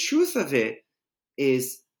 But the truth of it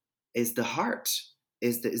is is the heart,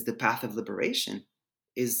 is the path of liberation,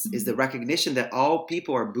 is the mm, recognition that all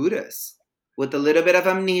people are Buddhas with a little bit of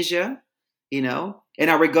amnesia. And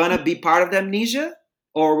are we gonna be part of the amnesia,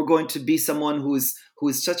 or are we going to be someone who's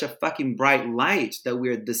such a fucking bright light that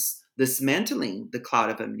we're dismantling the cloud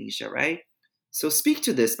of amnesia, right? So speak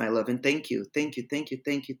to this, my love, and thank you, thank you, thank you,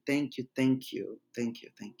 thank you, thank you, thank you, thank you,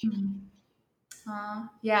 thank you. mm.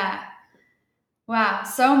 Yeah. Wow,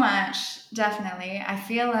 so much, definitely. I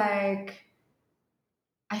feel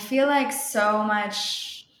like so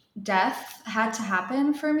much death had to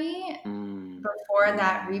happen for me Mm, before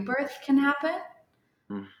that mm, rebirth can happen.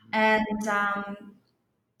 mm, And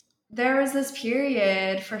there was this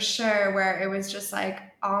period for sure where it was just like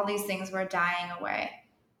all these things were dying away.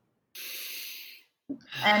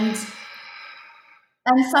 And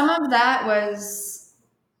some of that was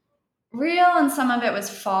real and some of it was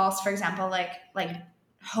false. For example, like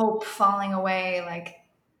hope falling away, like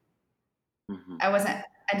Mm-hmm. I wasn't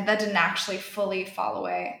that didn't actually fully fall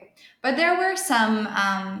away. But there were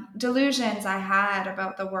some delusions I had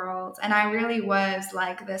about the world, and I really was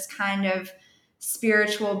like this kind of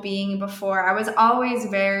spiritual being before. I was always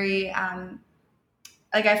very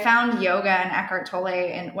like I found yoga and Eckhart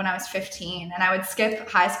Tolle when I was 15, and I would skip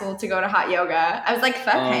high school to go to hot yoga. I was like,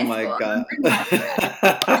 fuck Oh high my school. God.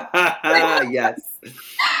 Yes.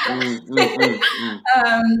 Mm, mm, mm, mm.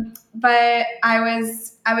 But I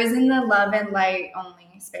was in the love and light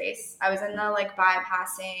only space. I was in the like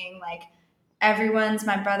bypassing, like everyone's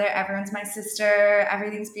my brother, everyone's my sister,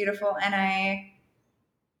 everything's beautiful, and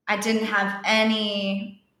I didn't have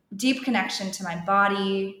any deep connection to my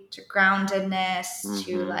body, to groundedness,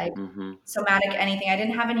 to Mhm, like mhm, somatic anything. I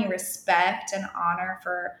didn't have any respect and honor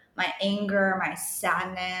for my anger, my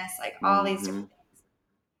sadness, like all these different mhm, things.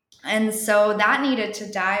 And so that needed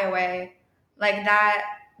to die away. Like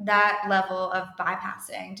that level of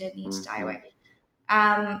bypassing did need to die mhm, away.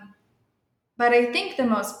 Um, but I think the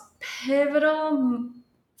most pivotal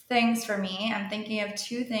things for me, I'm thinking of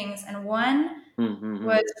two things, and one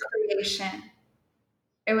was mhm, creation.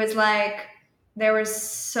 It was like there was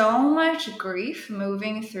so much grief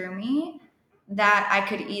moving through me that I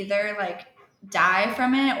could either like die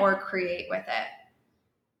from it or create with it.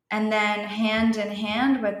 And then hand in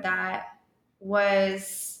hand with that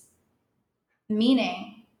was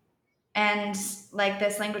meaning and like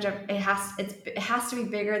this language of it has to be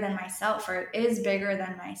bigger than myself, or it is bigger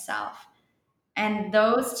than myself. And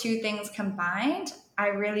those two things combined, I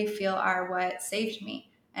really feel are what saved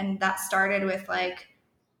me. And that started with like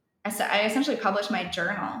I essentially published my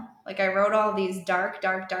journal. Like I wrote all these dark,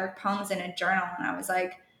 dark, dark poems in a journal, and I was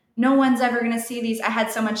like, no one's ever going to see these. I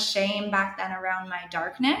had so much shame back then around my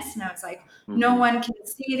darkness, and I was like, no mhm, one can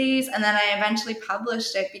see these. And then I eventually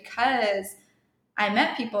published it because I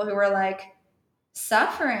met people who were like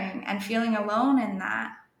suffering and feeling alone in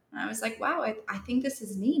that. And I was like, wow, I think this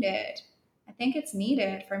is needed. I think it's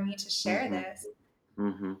needed for me to share mhm, this.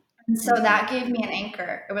 mhm, And so mhm, that gave me an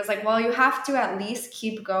anchor. It was like, well, you have to at least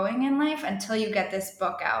keep going in life until you get this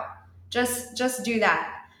book out. Just do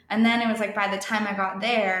that. And then it was like by the time I got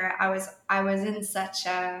there, I was in such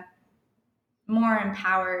a more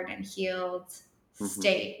empowered and healed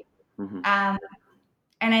mhm, state. mhm, Um,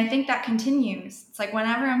 and I think that continues. It's like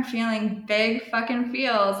whenever I'm feeling big fucking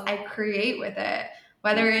feels, I create with it.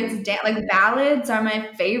 Whether mhm, it's like ballads are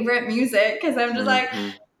my favorite music because I'm just like,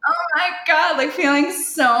 mhm, oh my God, like feeling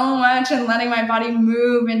so much and letting my body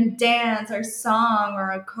move and dance or song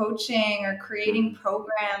or a coaching or creating mhm,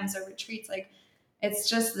 programs or retreats. Like it's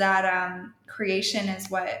just that creation is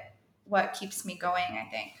what keeps me going, I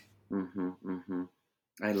think. mhm, mhm.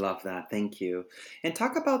 I love that. Thank you. And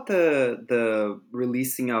talk about the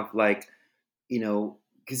releasing of like,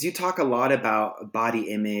 because you talk a lot about body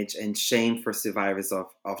image and shame for survivors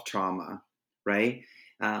of trauma, right?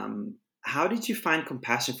 How did you find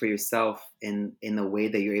compassion for yourself in a way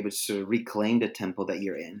that you're able to reclaim the temple that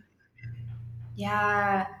you're in?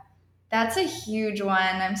 Yeah, that's a huge one.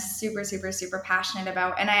 I'm super, super, super passionate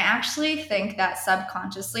about. And I actually think that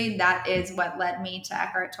subconsciously, that is what led me to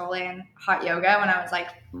Eckhart Tolle and hot yoga when I was like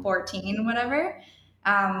Mm, 14, whatever,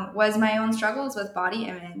 was my own struggles with body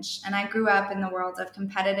image. And I grew up in the world of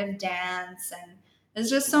competitive dance. And there's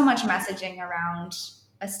just so much messaging around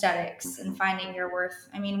aesthetics and mhm, finding your worth.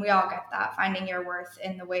 I mean, we all get that, finding your worth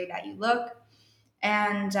in the way that you look.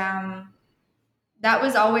 And that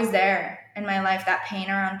was always there in my life. That pain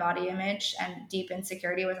around body image and deep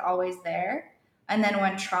insecurity was always there. And then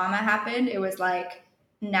when trauma happened, it was like,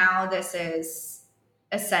 now this is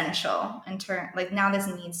essential in turn. Like now this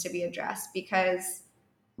needs to be addressed because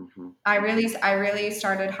mhm, I really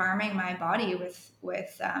started harming my body with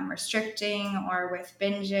restricting or with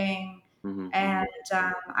binging, mhm, and mhm,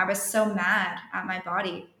 I was so mad at my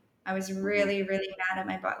body. I was mhm, really really mad at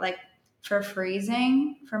my body, like for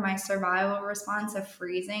freezing, for my survival response of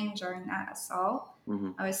freezing during that assault.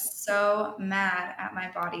 mhm, I was so mad at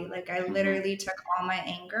my body. Like I mhm, literally took all my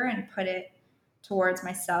anger and put it towards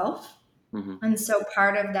myself. mhm, And so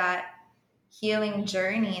part of that healing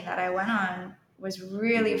journey that I went on was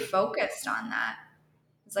really mhm, focused on that.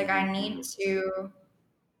 It's like mhm, I need mhm, to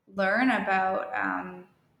learn about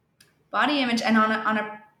body image and on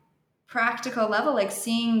a practical level, like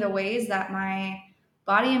seeing the ways that my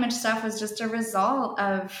body image stuff was just a result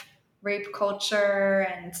of rape culture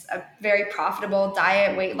and a very profitable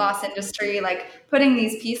diet weight Mhm. loss industry, like putting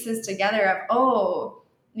these pieces together of, oh,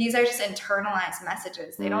 these are just internalized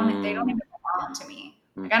messages. They don't even Mm. belong to me.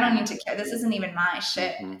 Like I don't Mhm. need to care. This isn't even my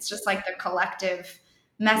shit. Mhm. It's just like the collective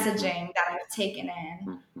Mhm. messaging that I've taken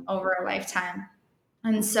in Mhm. over a lifetime.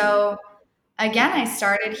 And Mhm. so again, I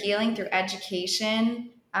started healing through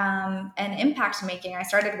education and impact making. I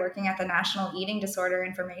started working at the National Eating Disorder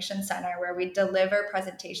Information Center, where we deliver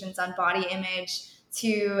presentations on body image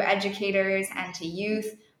to educators and to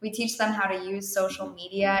youth. We teach them how to use social Mhm.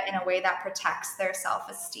 media in a way that protects their self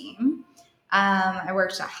esteem. I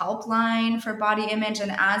worked a helpline for body image,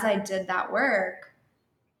 and as I did that work,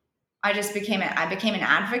 I became an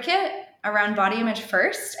advocate around body image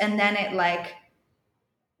first, and then it like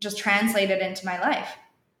just translated into my life.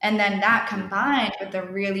 And then that Mhm. combined with the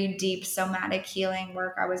really deep somatic healing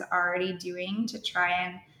work I was already doing to try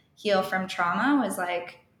and heal from trauma was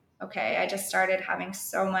like, okay, I just started having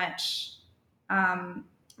so much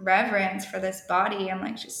reverence for this body. I'm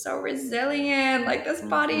like, she's so resilient. Like, this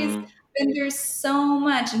body's Mhm. been through so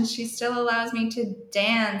much, and she still allows me to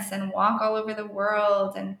dance and walk all over the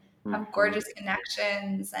world and have Mhm. gorgeous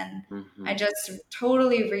connections. And I Mhm. just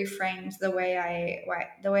totally reframed the way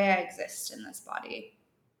I exist in this body.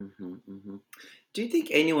 Mhm. Mhm. Do you think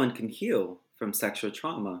anyone can heal from sexual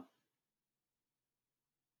trauma?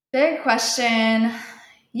 Big question.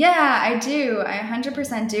 Yeah, I do. I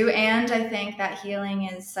 100% do. And I think that healing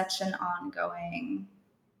is such an ongoing,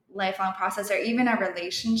 lifelong process, or even a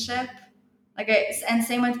relationship. And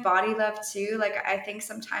same with body love too. Like, I think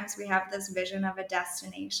sometimes we have this vision of a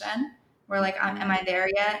destination where, like, am Mhm. I there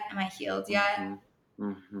yet? Am I healed yet? Mhm.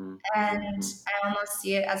 Mhm. And Mhm. I almost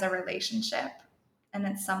see it as a relationship. And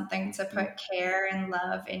it's something to Mhm. put care and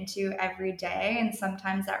love into every day. And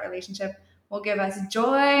sometimes that relationship will give us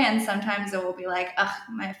joy. And sometimes it will be like, ugh,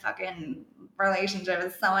 my fucking relationship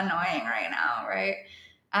is so annoying right now. Right.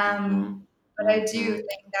 Mhm. But I do Mhm.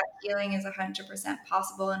 think that healing is 100%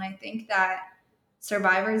 possible. And I think that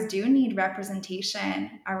survivors do need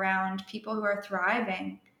representation around people who are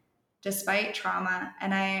thriving despite trauma.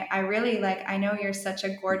 And I really like, I know you're such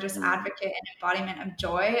a gorgeous Mhm. advocate and embodiment of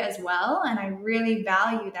joy as well. And I really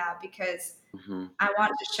value that because Mhm. I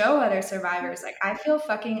want to show other survivors, like, I feel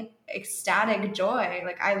fucking ecstatic joy.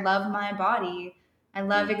 Like, I love my body. I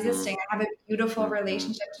love existing. Mhm. I have a beautiful Mhm.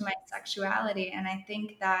 relationship to my sexuality. And I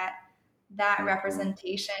think that that Mhm.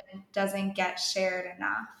 representation doesn't get shared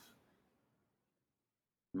enough.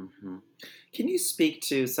 Mhm. Can you speak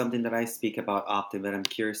to something that I speak about often, but I'm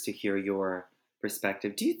curious to hear your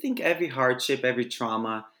perspective? Do you think every hardship, every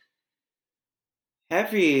trauma,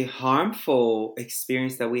 every harmful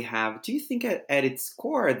experience that we have, do you think at its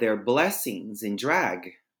core they're blessings in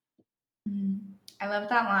drag? I love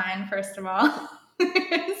that line, first of all,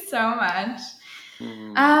 so much.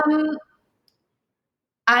 Mhm. Um,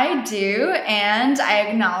 I do, and I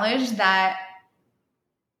acknowledge that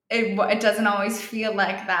it doesn't always feel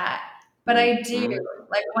like that, but I do. Mhm.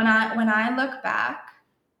 Like, when I look back,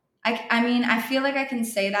 I mean, I feel like I can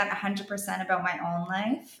say that 100% about my own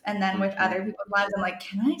life, and then with Mhm. other people's lives, I'm like,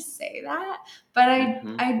 can I say that? But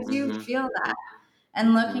Mhm. I do Mhm. feel that.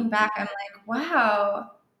 And looking Mhm. back, I'm like,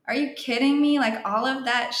 wow, are you kidding me? Like, all of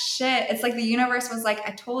that shit. It's like the universe was like,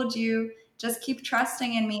 I told you, just keep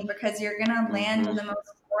trusting in me, because you're going to land in Mhm. the most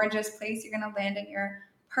gorgeous place. You're going to land in your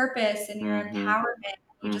purpose and your Mhm. empowerment.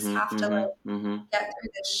 You just Mhm. have to, Mhm. like, Mhm. get through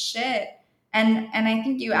this shit. And I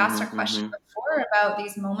think you asked a Mhm. question Mhm. before about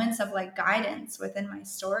these moments of, like, guidance within my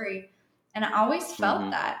story. And I always felt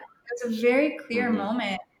Mhm. that. There's a very clear Mhm.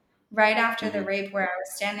 moment right after the Mhm. rape where I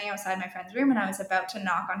was standing outside my friend's room and I was about to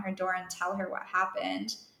knock on her door and tell her what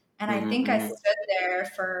happened. And I Mhm. think I Mhm. stood there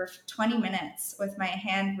for 20 minutes with my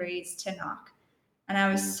hand raised to knock. And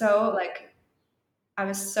Mhm. I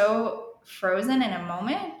was so frozen in a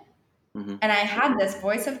moment. Mhm. And I had this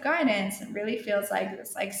voice of guidance. It really feels like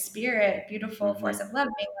this, like, spirit, beautiful force Mhm. of love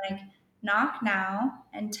being like, knock now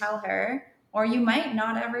and tell her, or you might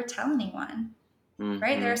not ever tell anyone.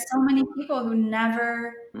 Right? There are Mhm. so many people who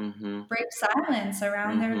never Mhm. break silence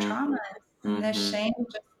around their Mhm. traumas, and the Mhm. shame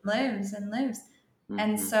just lives and lives.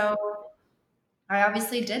 And Mhm. so I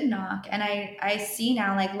obviously did knock, and I see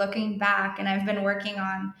now, like, looking back, and I've been working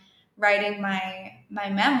on writing my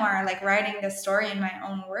memoir, like writing the story in my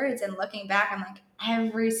own words, and looking back, I'm like,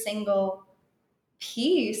 every single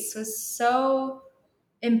piece was so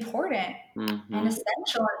important and Mhm.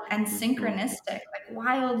 essential and Mhm. synchronistic, like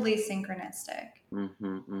wildly synchronistic.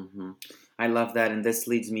 Mhm. Mhm. I love that, and this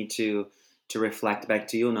leads me to reflect back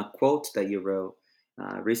to you on a quote that you wrote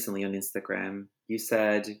recently on Instagram. You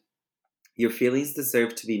said, Your feelings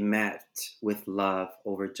deserve to be met with love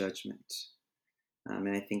over judgment. And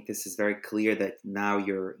I think this is very clear that now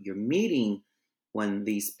you're meeting when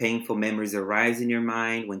these painful memories arise in your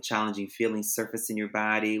mind, when challenging feelings surface in your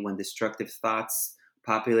body, when destructive thoughts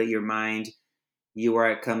populate your mind. You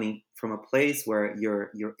are coming from a place where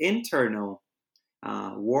your internal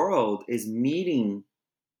world is meeting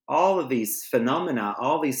all of these phenomena,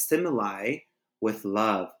 all these stimuli with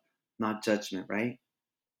love, not judgment, right?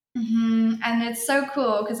 And it's so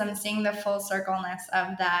cool because I'm seeing the full circleness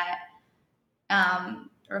of that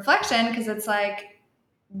reflection, because it's like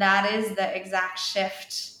that is the exact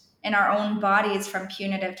shift in our own bodies from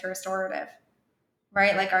punitive to restorative,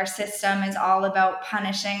 right? Like our system is all about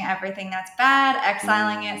punishing everything that's bad,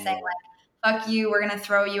 exiling it, saying Mm, like, fuck you, we're going to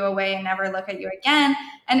throw you away and never look at you again.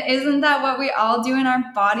 And isn't that what we all do in our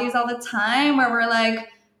bodies all the time, where we're like,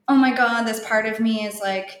 oh my God, this part of me is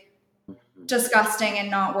like mhm, disgusting and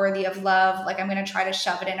not worthy of love. Like I'm going to try to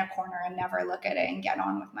shove it in a corner and never look at it and get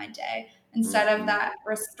on with my day. Instead of mhm, that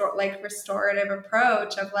restorative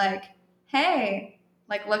approach of like, hey,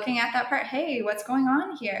 like looking at that part, hey, what's going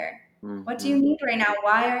on here? What do you mhm, need right now?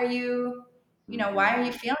 Why are you, why mhm, are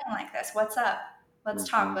you feeling like this? What's up? Let's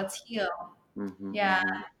talk. mhm, Let's heal. mhm, Yeah.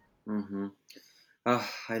 mhm, mhm. Oh,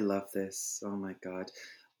 I love this. Oh my God.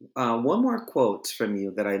 One more quote from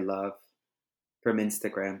you that I love from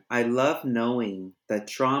Instagram. I love knowing that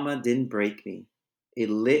trauma didn't break me. It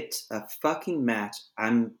lit a fucking match.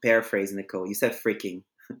 I'm paraphrasing the quote. You said freaking,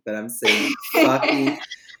 but I'm saying fucking.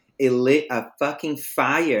 It lit a fucking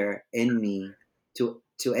fire in me to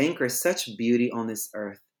anchor such beauty on this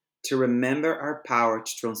earth, to remember our power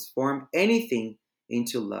to transform anything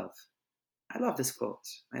into love. I love this quote.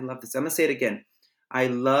 I love this. I'm going to say it again. I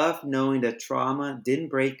love knowing that trauma didn't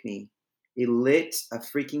break me. It lit a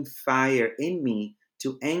freaking fire in me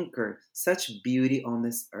to anchor such beauty on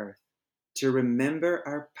this earth, to remember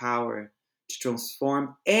our power to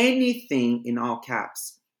transform anything in all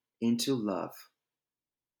caps into love.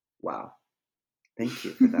 Wow. Thank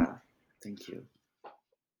you for that. Thank you.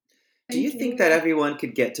 Do you Thank think that you. everyone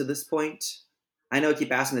could get to this point? I know I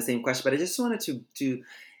keep asking the same question, but I just wanted to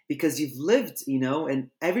because you've lived, and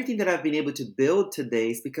everything that I've been able to build today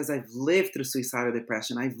is because I've lived through suicidal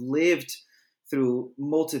depression. I've lived through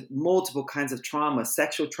multiple kinds of trauma,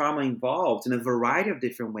 sexual trauma involved in a variety of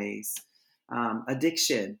different ways,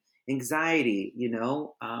 addiction, anxiety,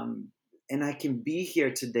 and I can be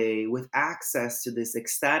here today with access to this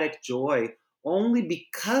ecstatic joy only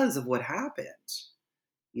because of what happened.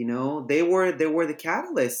 They were the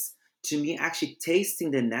catalyst to me actually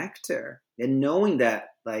tasting the nectar and knowing that,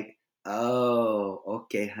 like, oh,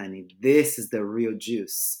 okay, honey, this is the real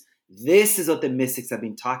juice. This is what the mystics have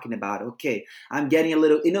been talking about. Okay, I'm getting a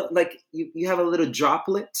little, like you have a little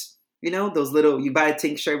droplet, those little, you buy a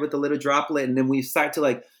tincture with a little droplet, and then when you start to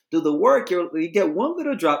like do the work, you get one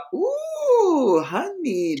little drop. Ooh,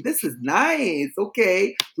 honey, this is nice.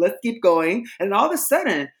 Okay, let's keep going. And all of a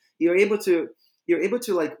sudden, you're able to you're able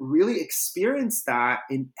to like really experience that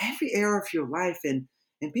in every area of your life. And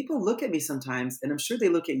people look at me sometimes, and I'm sure they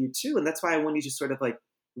look at you too, and that's why I want you to sort of like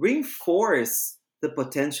reinforce the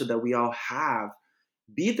potential that we all have.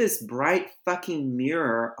 Be this bright fucking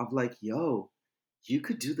mirror of like, yo, you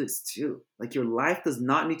could do this too. Like, your life does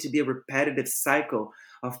not need to be a repetitive cycle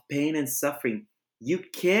of pain and suffering. You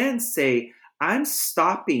can say, I'm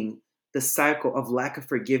stopping the cycle of lack of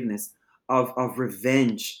forgiveness, of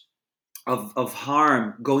revenge, of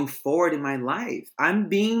harm going forward in my life. I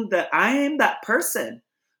am that person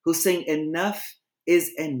who's saying enough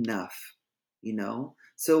is enough,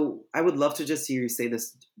 So I would love to just hear you say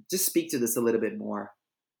this, just speak to this a little bit more.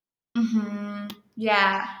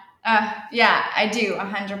 Yeah. Yeah, I do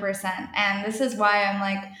 100%. And this is why I'm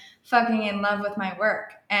like fucking in love with my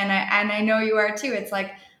work. And I know you are too. It's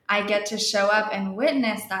like I get to show up and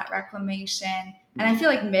witness that reclamation. And I feel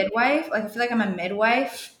like midwife, like I feel like I'm a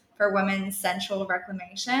midwife for women's sensual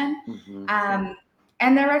reclamation. Mm-hmm. Um,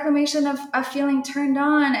 and the reclamation of feeling turned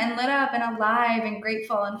on and lit up and alive and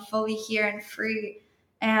grateful and fully here and free.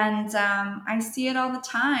 And I see it all the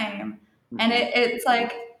time. And Mm-hmm. it's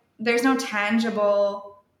like there's no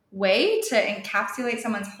tangible way to encapsulate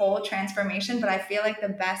someone's whole transformation, but I feel like the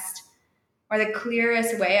best or the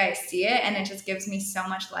clearest way I see it, and it just gives me so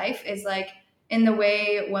much life, is like in the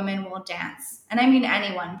way women will dance. And I mean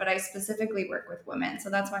anyone, but I specifically work with women, so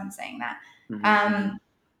that's why I'm saying that. Mm-hmm.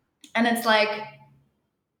 And it's like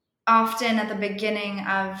often at the beginning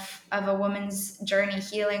of a woman's journey,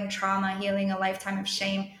 healing trauma, healing a lifetime of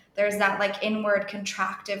shame, there's that like inward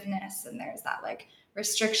contractiveness, and there's that like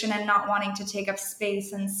restriction and not wanting to take up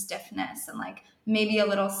space and stiffness, and like maybe a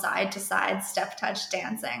little side to side step touch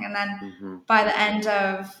dancing. And then Mm-hmm. by the end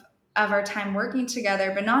of our time working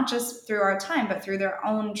together, but not just through our time, but through their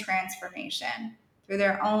own transformation, through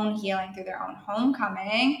their own healing, through their own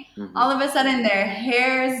homecoming, Mm-hmm. all of a sudden their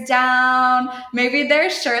hair's down, maybe their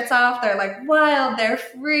shirts off, they're like wild, they're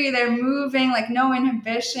free, they're moving, like no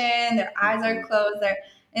inhibition, their eyes are Mm-hmm. closed, they're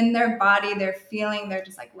in their body, they're feeling, they're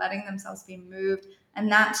just like letting themselves be moved. And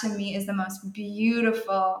that to me is the most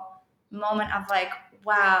beautiful moment of like,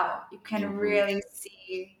 wow, you can Mm-hmm. really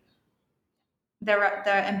see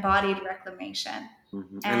the embodied reclamation.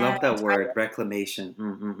 Mm-hmm. I And love that word, reclamation.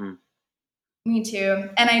 Mm-hmm. me too.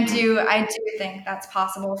 And I Mm-hmm. do I do think that's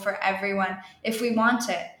possible for everyone if we want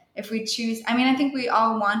it. If we choose, I mean, I think we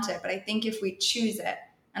all want it, but I think if we choose it,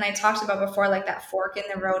 and I talked about before, like that fork in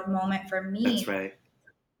the road moment for That's me, right.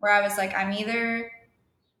 where I was like, I'm either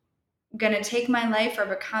gonna take my life or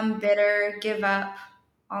become bitter, give up,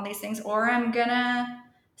 all these things, or I'm gonna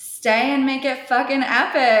stay and make it fucking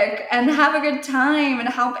epic and have a good time and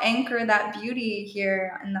help anchor that beauty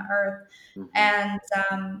here in the earth. Mm-hmm. And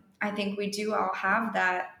I think we do all have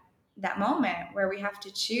that moment where we have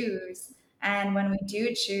to choose. And when we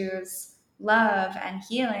do choose love and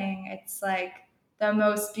healing, it's like the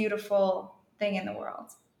most beautiful thing in the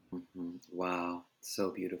world. Mm-hmm. Wow.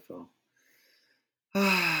 So beautiful.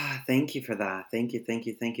 Ah, thank you for that. Thank you, thank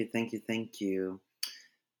you, thank you, thank you, thank you.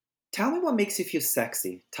 Tell me what makes you feel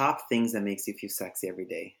sexy. Top things that makes you feel sexy every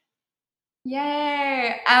day.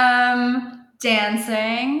 Yay.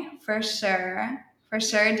 Dancing for sure. For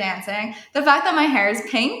sure, dancing. The fact that my hair is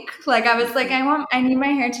pink, like I was like, Mm-hmm. I need my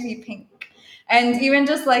hair to be pink. And even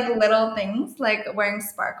just like little things like wearing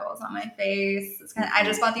sparkles on my face. It's kind of, I Mm-hmm.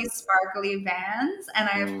 just bought these sparkly Vans, and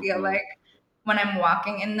I feel Mm-hmm. like when I'm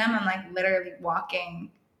walking in them, I'm like literally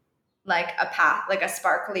walking like a path, like a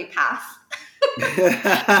sparkly path.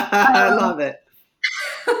 I Um, love it.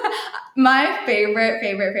 My favorite,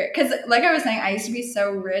 because like I was saying, I used to be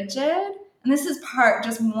so rigid. And this is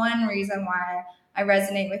just one reason why I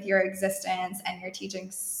resonate with your existence and your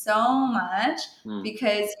teaching so much, Mm,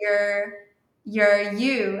 because you're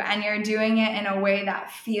you and you're doing it in a way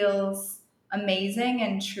that feels amazing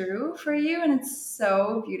and true for you. And it's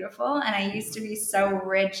so beautiful. And I used to be so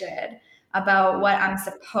rigid about mm, what I'm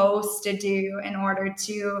supposed to do in order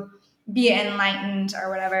to be enlightened or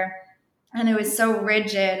whatever, and it was so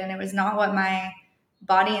rigid and it was not what my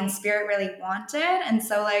body and spirit really wanted. And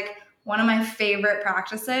so like one of my favorite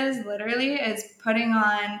practices literally is putting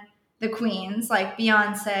on the queens like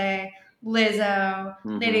Beyonce, Lizzo,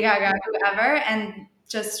 Lady mhm, Gaga, whoever, and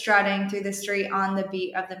just strutting through the street on the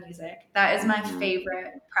beat of the music. That is my mhm,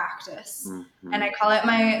 favorite practice, and mhm. I call it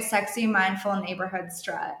my sexy mindful neighborhood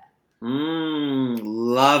strut.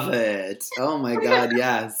 Love it. Oh my God,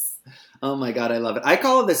 yes. Oh my God, I love it. I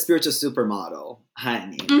call it the spiritual supermodel,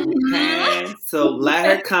 honey. Mm-hmm. Okay. So let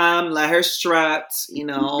her come, let her strut,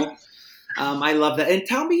 I love that. And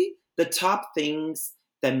tell me the top things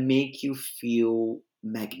that make you feel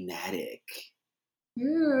magnetic.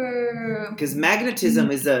 Ooh. Because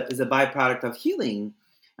magnetism is a byproduct of healing.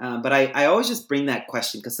 But I always just bring that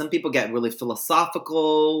question because some people get really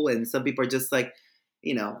philosophical and some people are just like,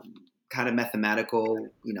 you know, kind of mathematical,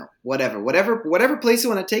 whatever place you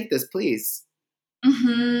want to take this, please.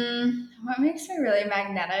 What makes me really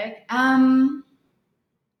magnetic?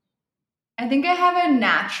 I think I have a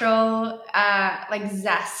natural, like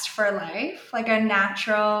zest for life, like a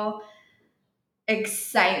natural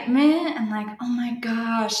excitement, and like, oh my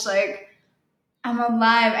gosh, like I'm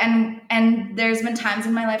alive. And there's been times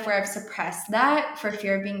in my life where I've suppressed that for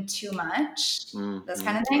fear of being too much, this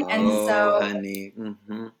kind of thing. And Oh, so honey.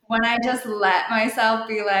 when I just let myself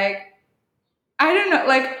be like, I don't know,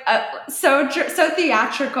 like so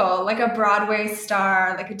theatrical, like a Broadway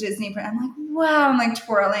star, like a Disney. I'm like, wow, I'm like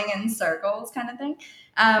twirling in circles, kind of thing.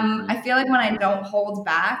 Hmm. I feel like when I don't hold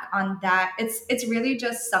back on that, it's really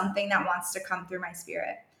just something that wants to come through my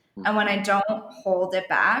spirit. And when I Hmm. don't hold it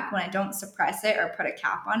back, when I don't suppress it or put a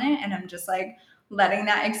cap on it, and I'm just like letting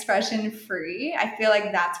that expression free, I feel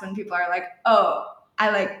like that's when people are like, oh, I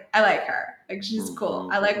like her, like she's cool.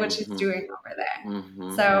 Hmm. I like what she's Hmm. doing over there. Hmm.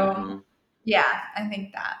 So Hmm. yeah, I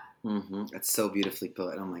think that. That's so beautifully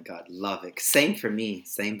put. Oh my God, love it. Same for me.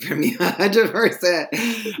 Same for me. 100%.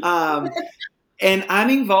 Um, and I'm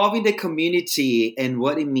involving the community and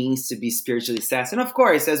what it means to be spiritually sassy. And of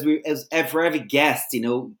course, as for every guest,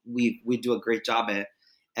 we do a great job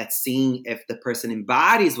at seeing if the person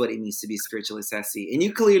embodies what it means to be spiritually sassy. And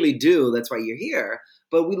you clearly do. That's why you're here.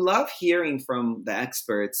 But we love hearing from the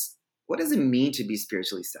experts what does it mean to be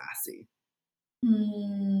spiritually sassy?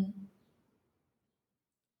 Hmm.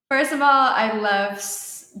 First of all, I love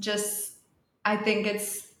just, I think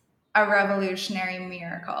it's a revolutionary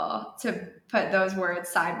miracle to put those words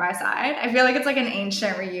side by side. I feel like it's like an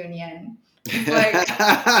ancient reunion. It's like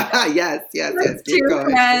Yes, yes, yes. Keep two going.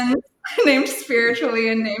 friends named Spiritually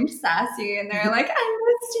and named Sassy, and they're like, I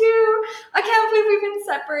missed you. I can't believe we've been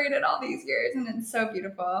separated all these years, and it's so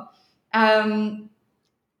beautiful. Um,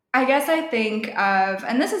 I guess I think of,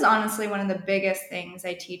 and this is honestly one of the biggest things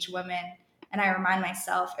I teach women, and I remind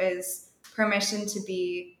myself is permission to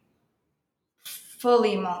be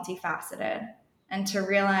fully multifaceted and to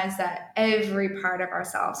realize that every part of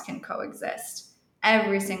ourselves can coexist.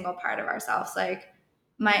 Every single part of ourselves. Like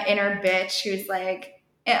my inner bitch who's like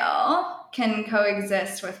ill can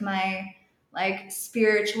coexist with my like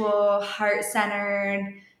spiritual, heart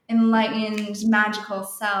centered, enlightened, magical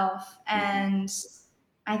self. Mhm, And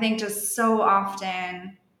I think just so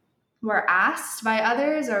often we're asked by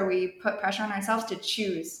others or we put pressure on ourselves to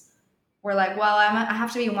choose. We're like, well, I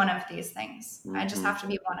have to be one of these things. I just mhm, have to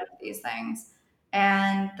be one of these things.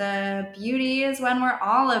 And the beauty is when we're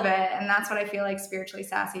all of it. And that's what I feel like spiritually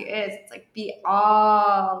sassy is. It's like be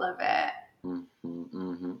all of it. mhm,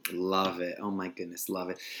 mhm. Love it. Oh my goodness, love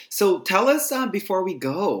it. So tell us before we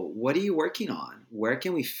go, what are you working on? Where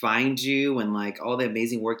can we find you and like all the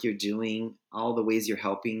amazing work you're doing, all the ways you're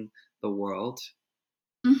helping the world?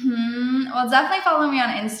 Well, definitely follow me on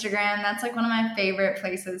Instagram. That's like one of my favorite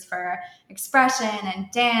places for expression and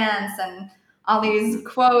dance and all these Mhm.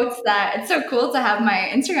 quotes that it's so cool to have my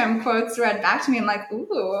Instagram quotes read back to me. I'm like,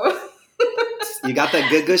 ooh. You got that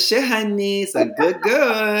good, good shit, honey. So good,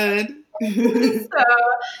 good. So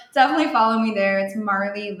definitely follow me there. It's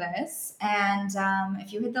Marlee Liss. And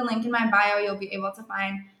if you hit the link in my bio, you'll be able to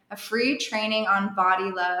find a free training on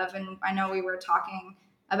body love. And I know we were talking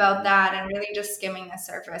about Mhm, that and really just skimming the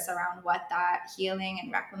surface around what that healing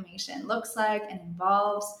and reclamation looks like and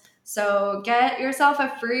involves. So get yourself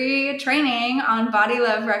a free training on body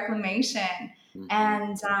love reclamation mhm,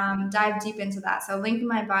 and dive deep into that. So link in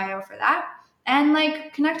my bio for that. And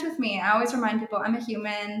like connect with me. I always remind people I'm a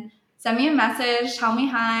human. Send me a message, tell me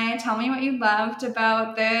hi, tell me what you loved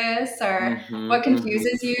about this or mhm, what mhm,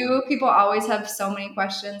 confuses you. People always have so many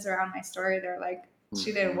questions around my story. They're like,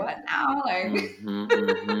 she did mhm, what now? Like, mhm,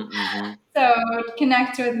 mhm, mhm. so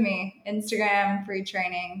connect with me. Instagram, free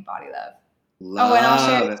training, body love. Oh, and I'll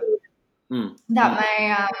share Love it. too Mm, that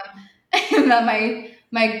mm,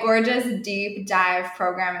 my gorgeous deep dive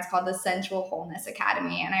program is called the Sensual Wholeness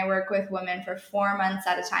Academy, and I work with women for 4 months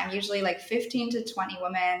at a time, usually like 15 to 20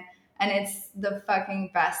 women, and it's the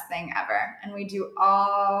fucking best thing ever. And we do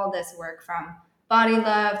all this work from body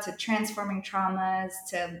love to transforming traumas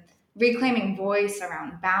to reclaiming voice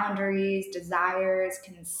around boundaries, desires,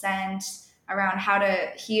 consent, around how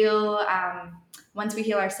to heal. Once we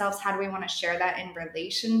heal ourselves, how do we want to share that in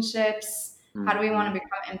relationships? How do we want to mhm, become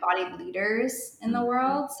embodied leaders in the mhm.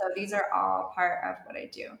 world? So these are all part of what I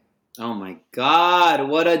do. Oh my God,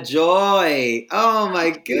 what a joy. Oh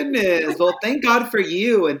my goodness. Well, thank God for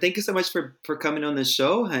you. And thank you so much for coming on the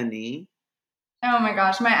show, honey. Oh my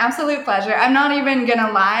gosh, my absolute pleasure. I'm not even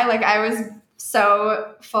gonna lie, like I was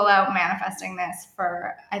so full out manifesting this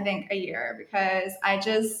for I think a year because I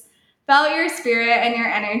just felt your spirit and your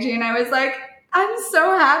energy and I was like, I'm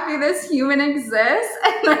so happy this human exists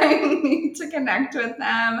and I need to connect with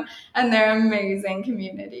them and their amazing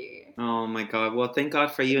community. Oh my God. Well, thank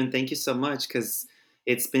God for you. And thank you so much because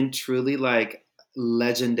it's been truly like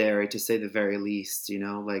legendary to say the very least,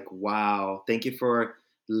 like, wow. Thank you for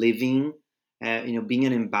living, being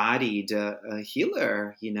an embodied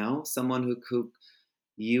healer, someone who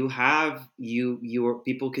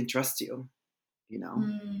people can trust you, you know,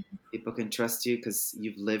 Mm. people can trust you because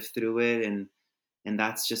you've lived through it. And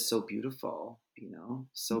that's just so beautiful,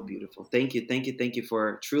 so beautiful. Thank you, thank you, thank you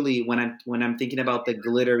for truly when I'm thinking about the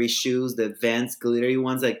glittery shoes, the Vans glittery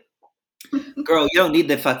ones, like, girl, you don't need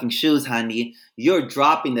the fucking shoes, honey. You're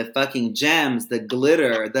dropping the fucking gems, the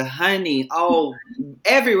glitter, the honey, all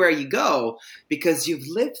everywhere you go because you've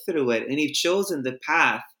lived through it and you've chosen the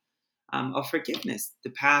path of forgiveness,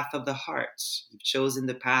 the path of the heart. You've chosen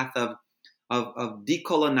the path of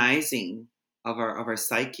decolonizing of our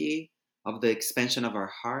psyche, of the expansion of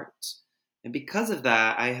our heart. And because of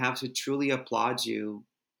that, I have to truly applaud you.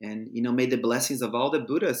 And may the blessings of all the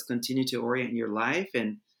Buddhas continue to orient your life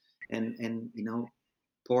and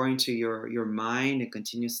pour into your mind and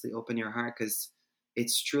continuously open your heart because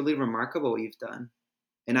it's truly remarkable what you've done.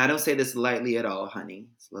 And I don't say this lightly at all, honey.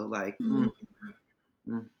 It's a little like, Mm.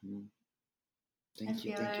 mm, mm. I Thank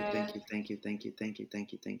you, feel thank you, thank it. you, thank you, thank you, thank you,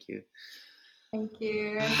 thank you, thank you. Thank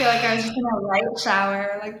you. I feel like I was just in a light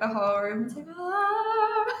shower, like the whole room was like,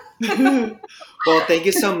 ah. Well, thank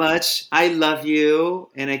you so much. I love you,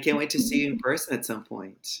 and I can't wait to see you in person at some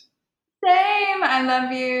point. Same. I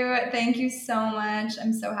love you. Thank you so much.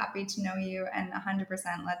 I'm so happy to know you. And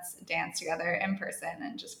 100% let's dance together in person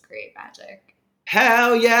and just create magic.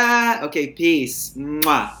 Hell yeah! Okay, peace.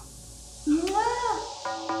 Mwah. Mwah.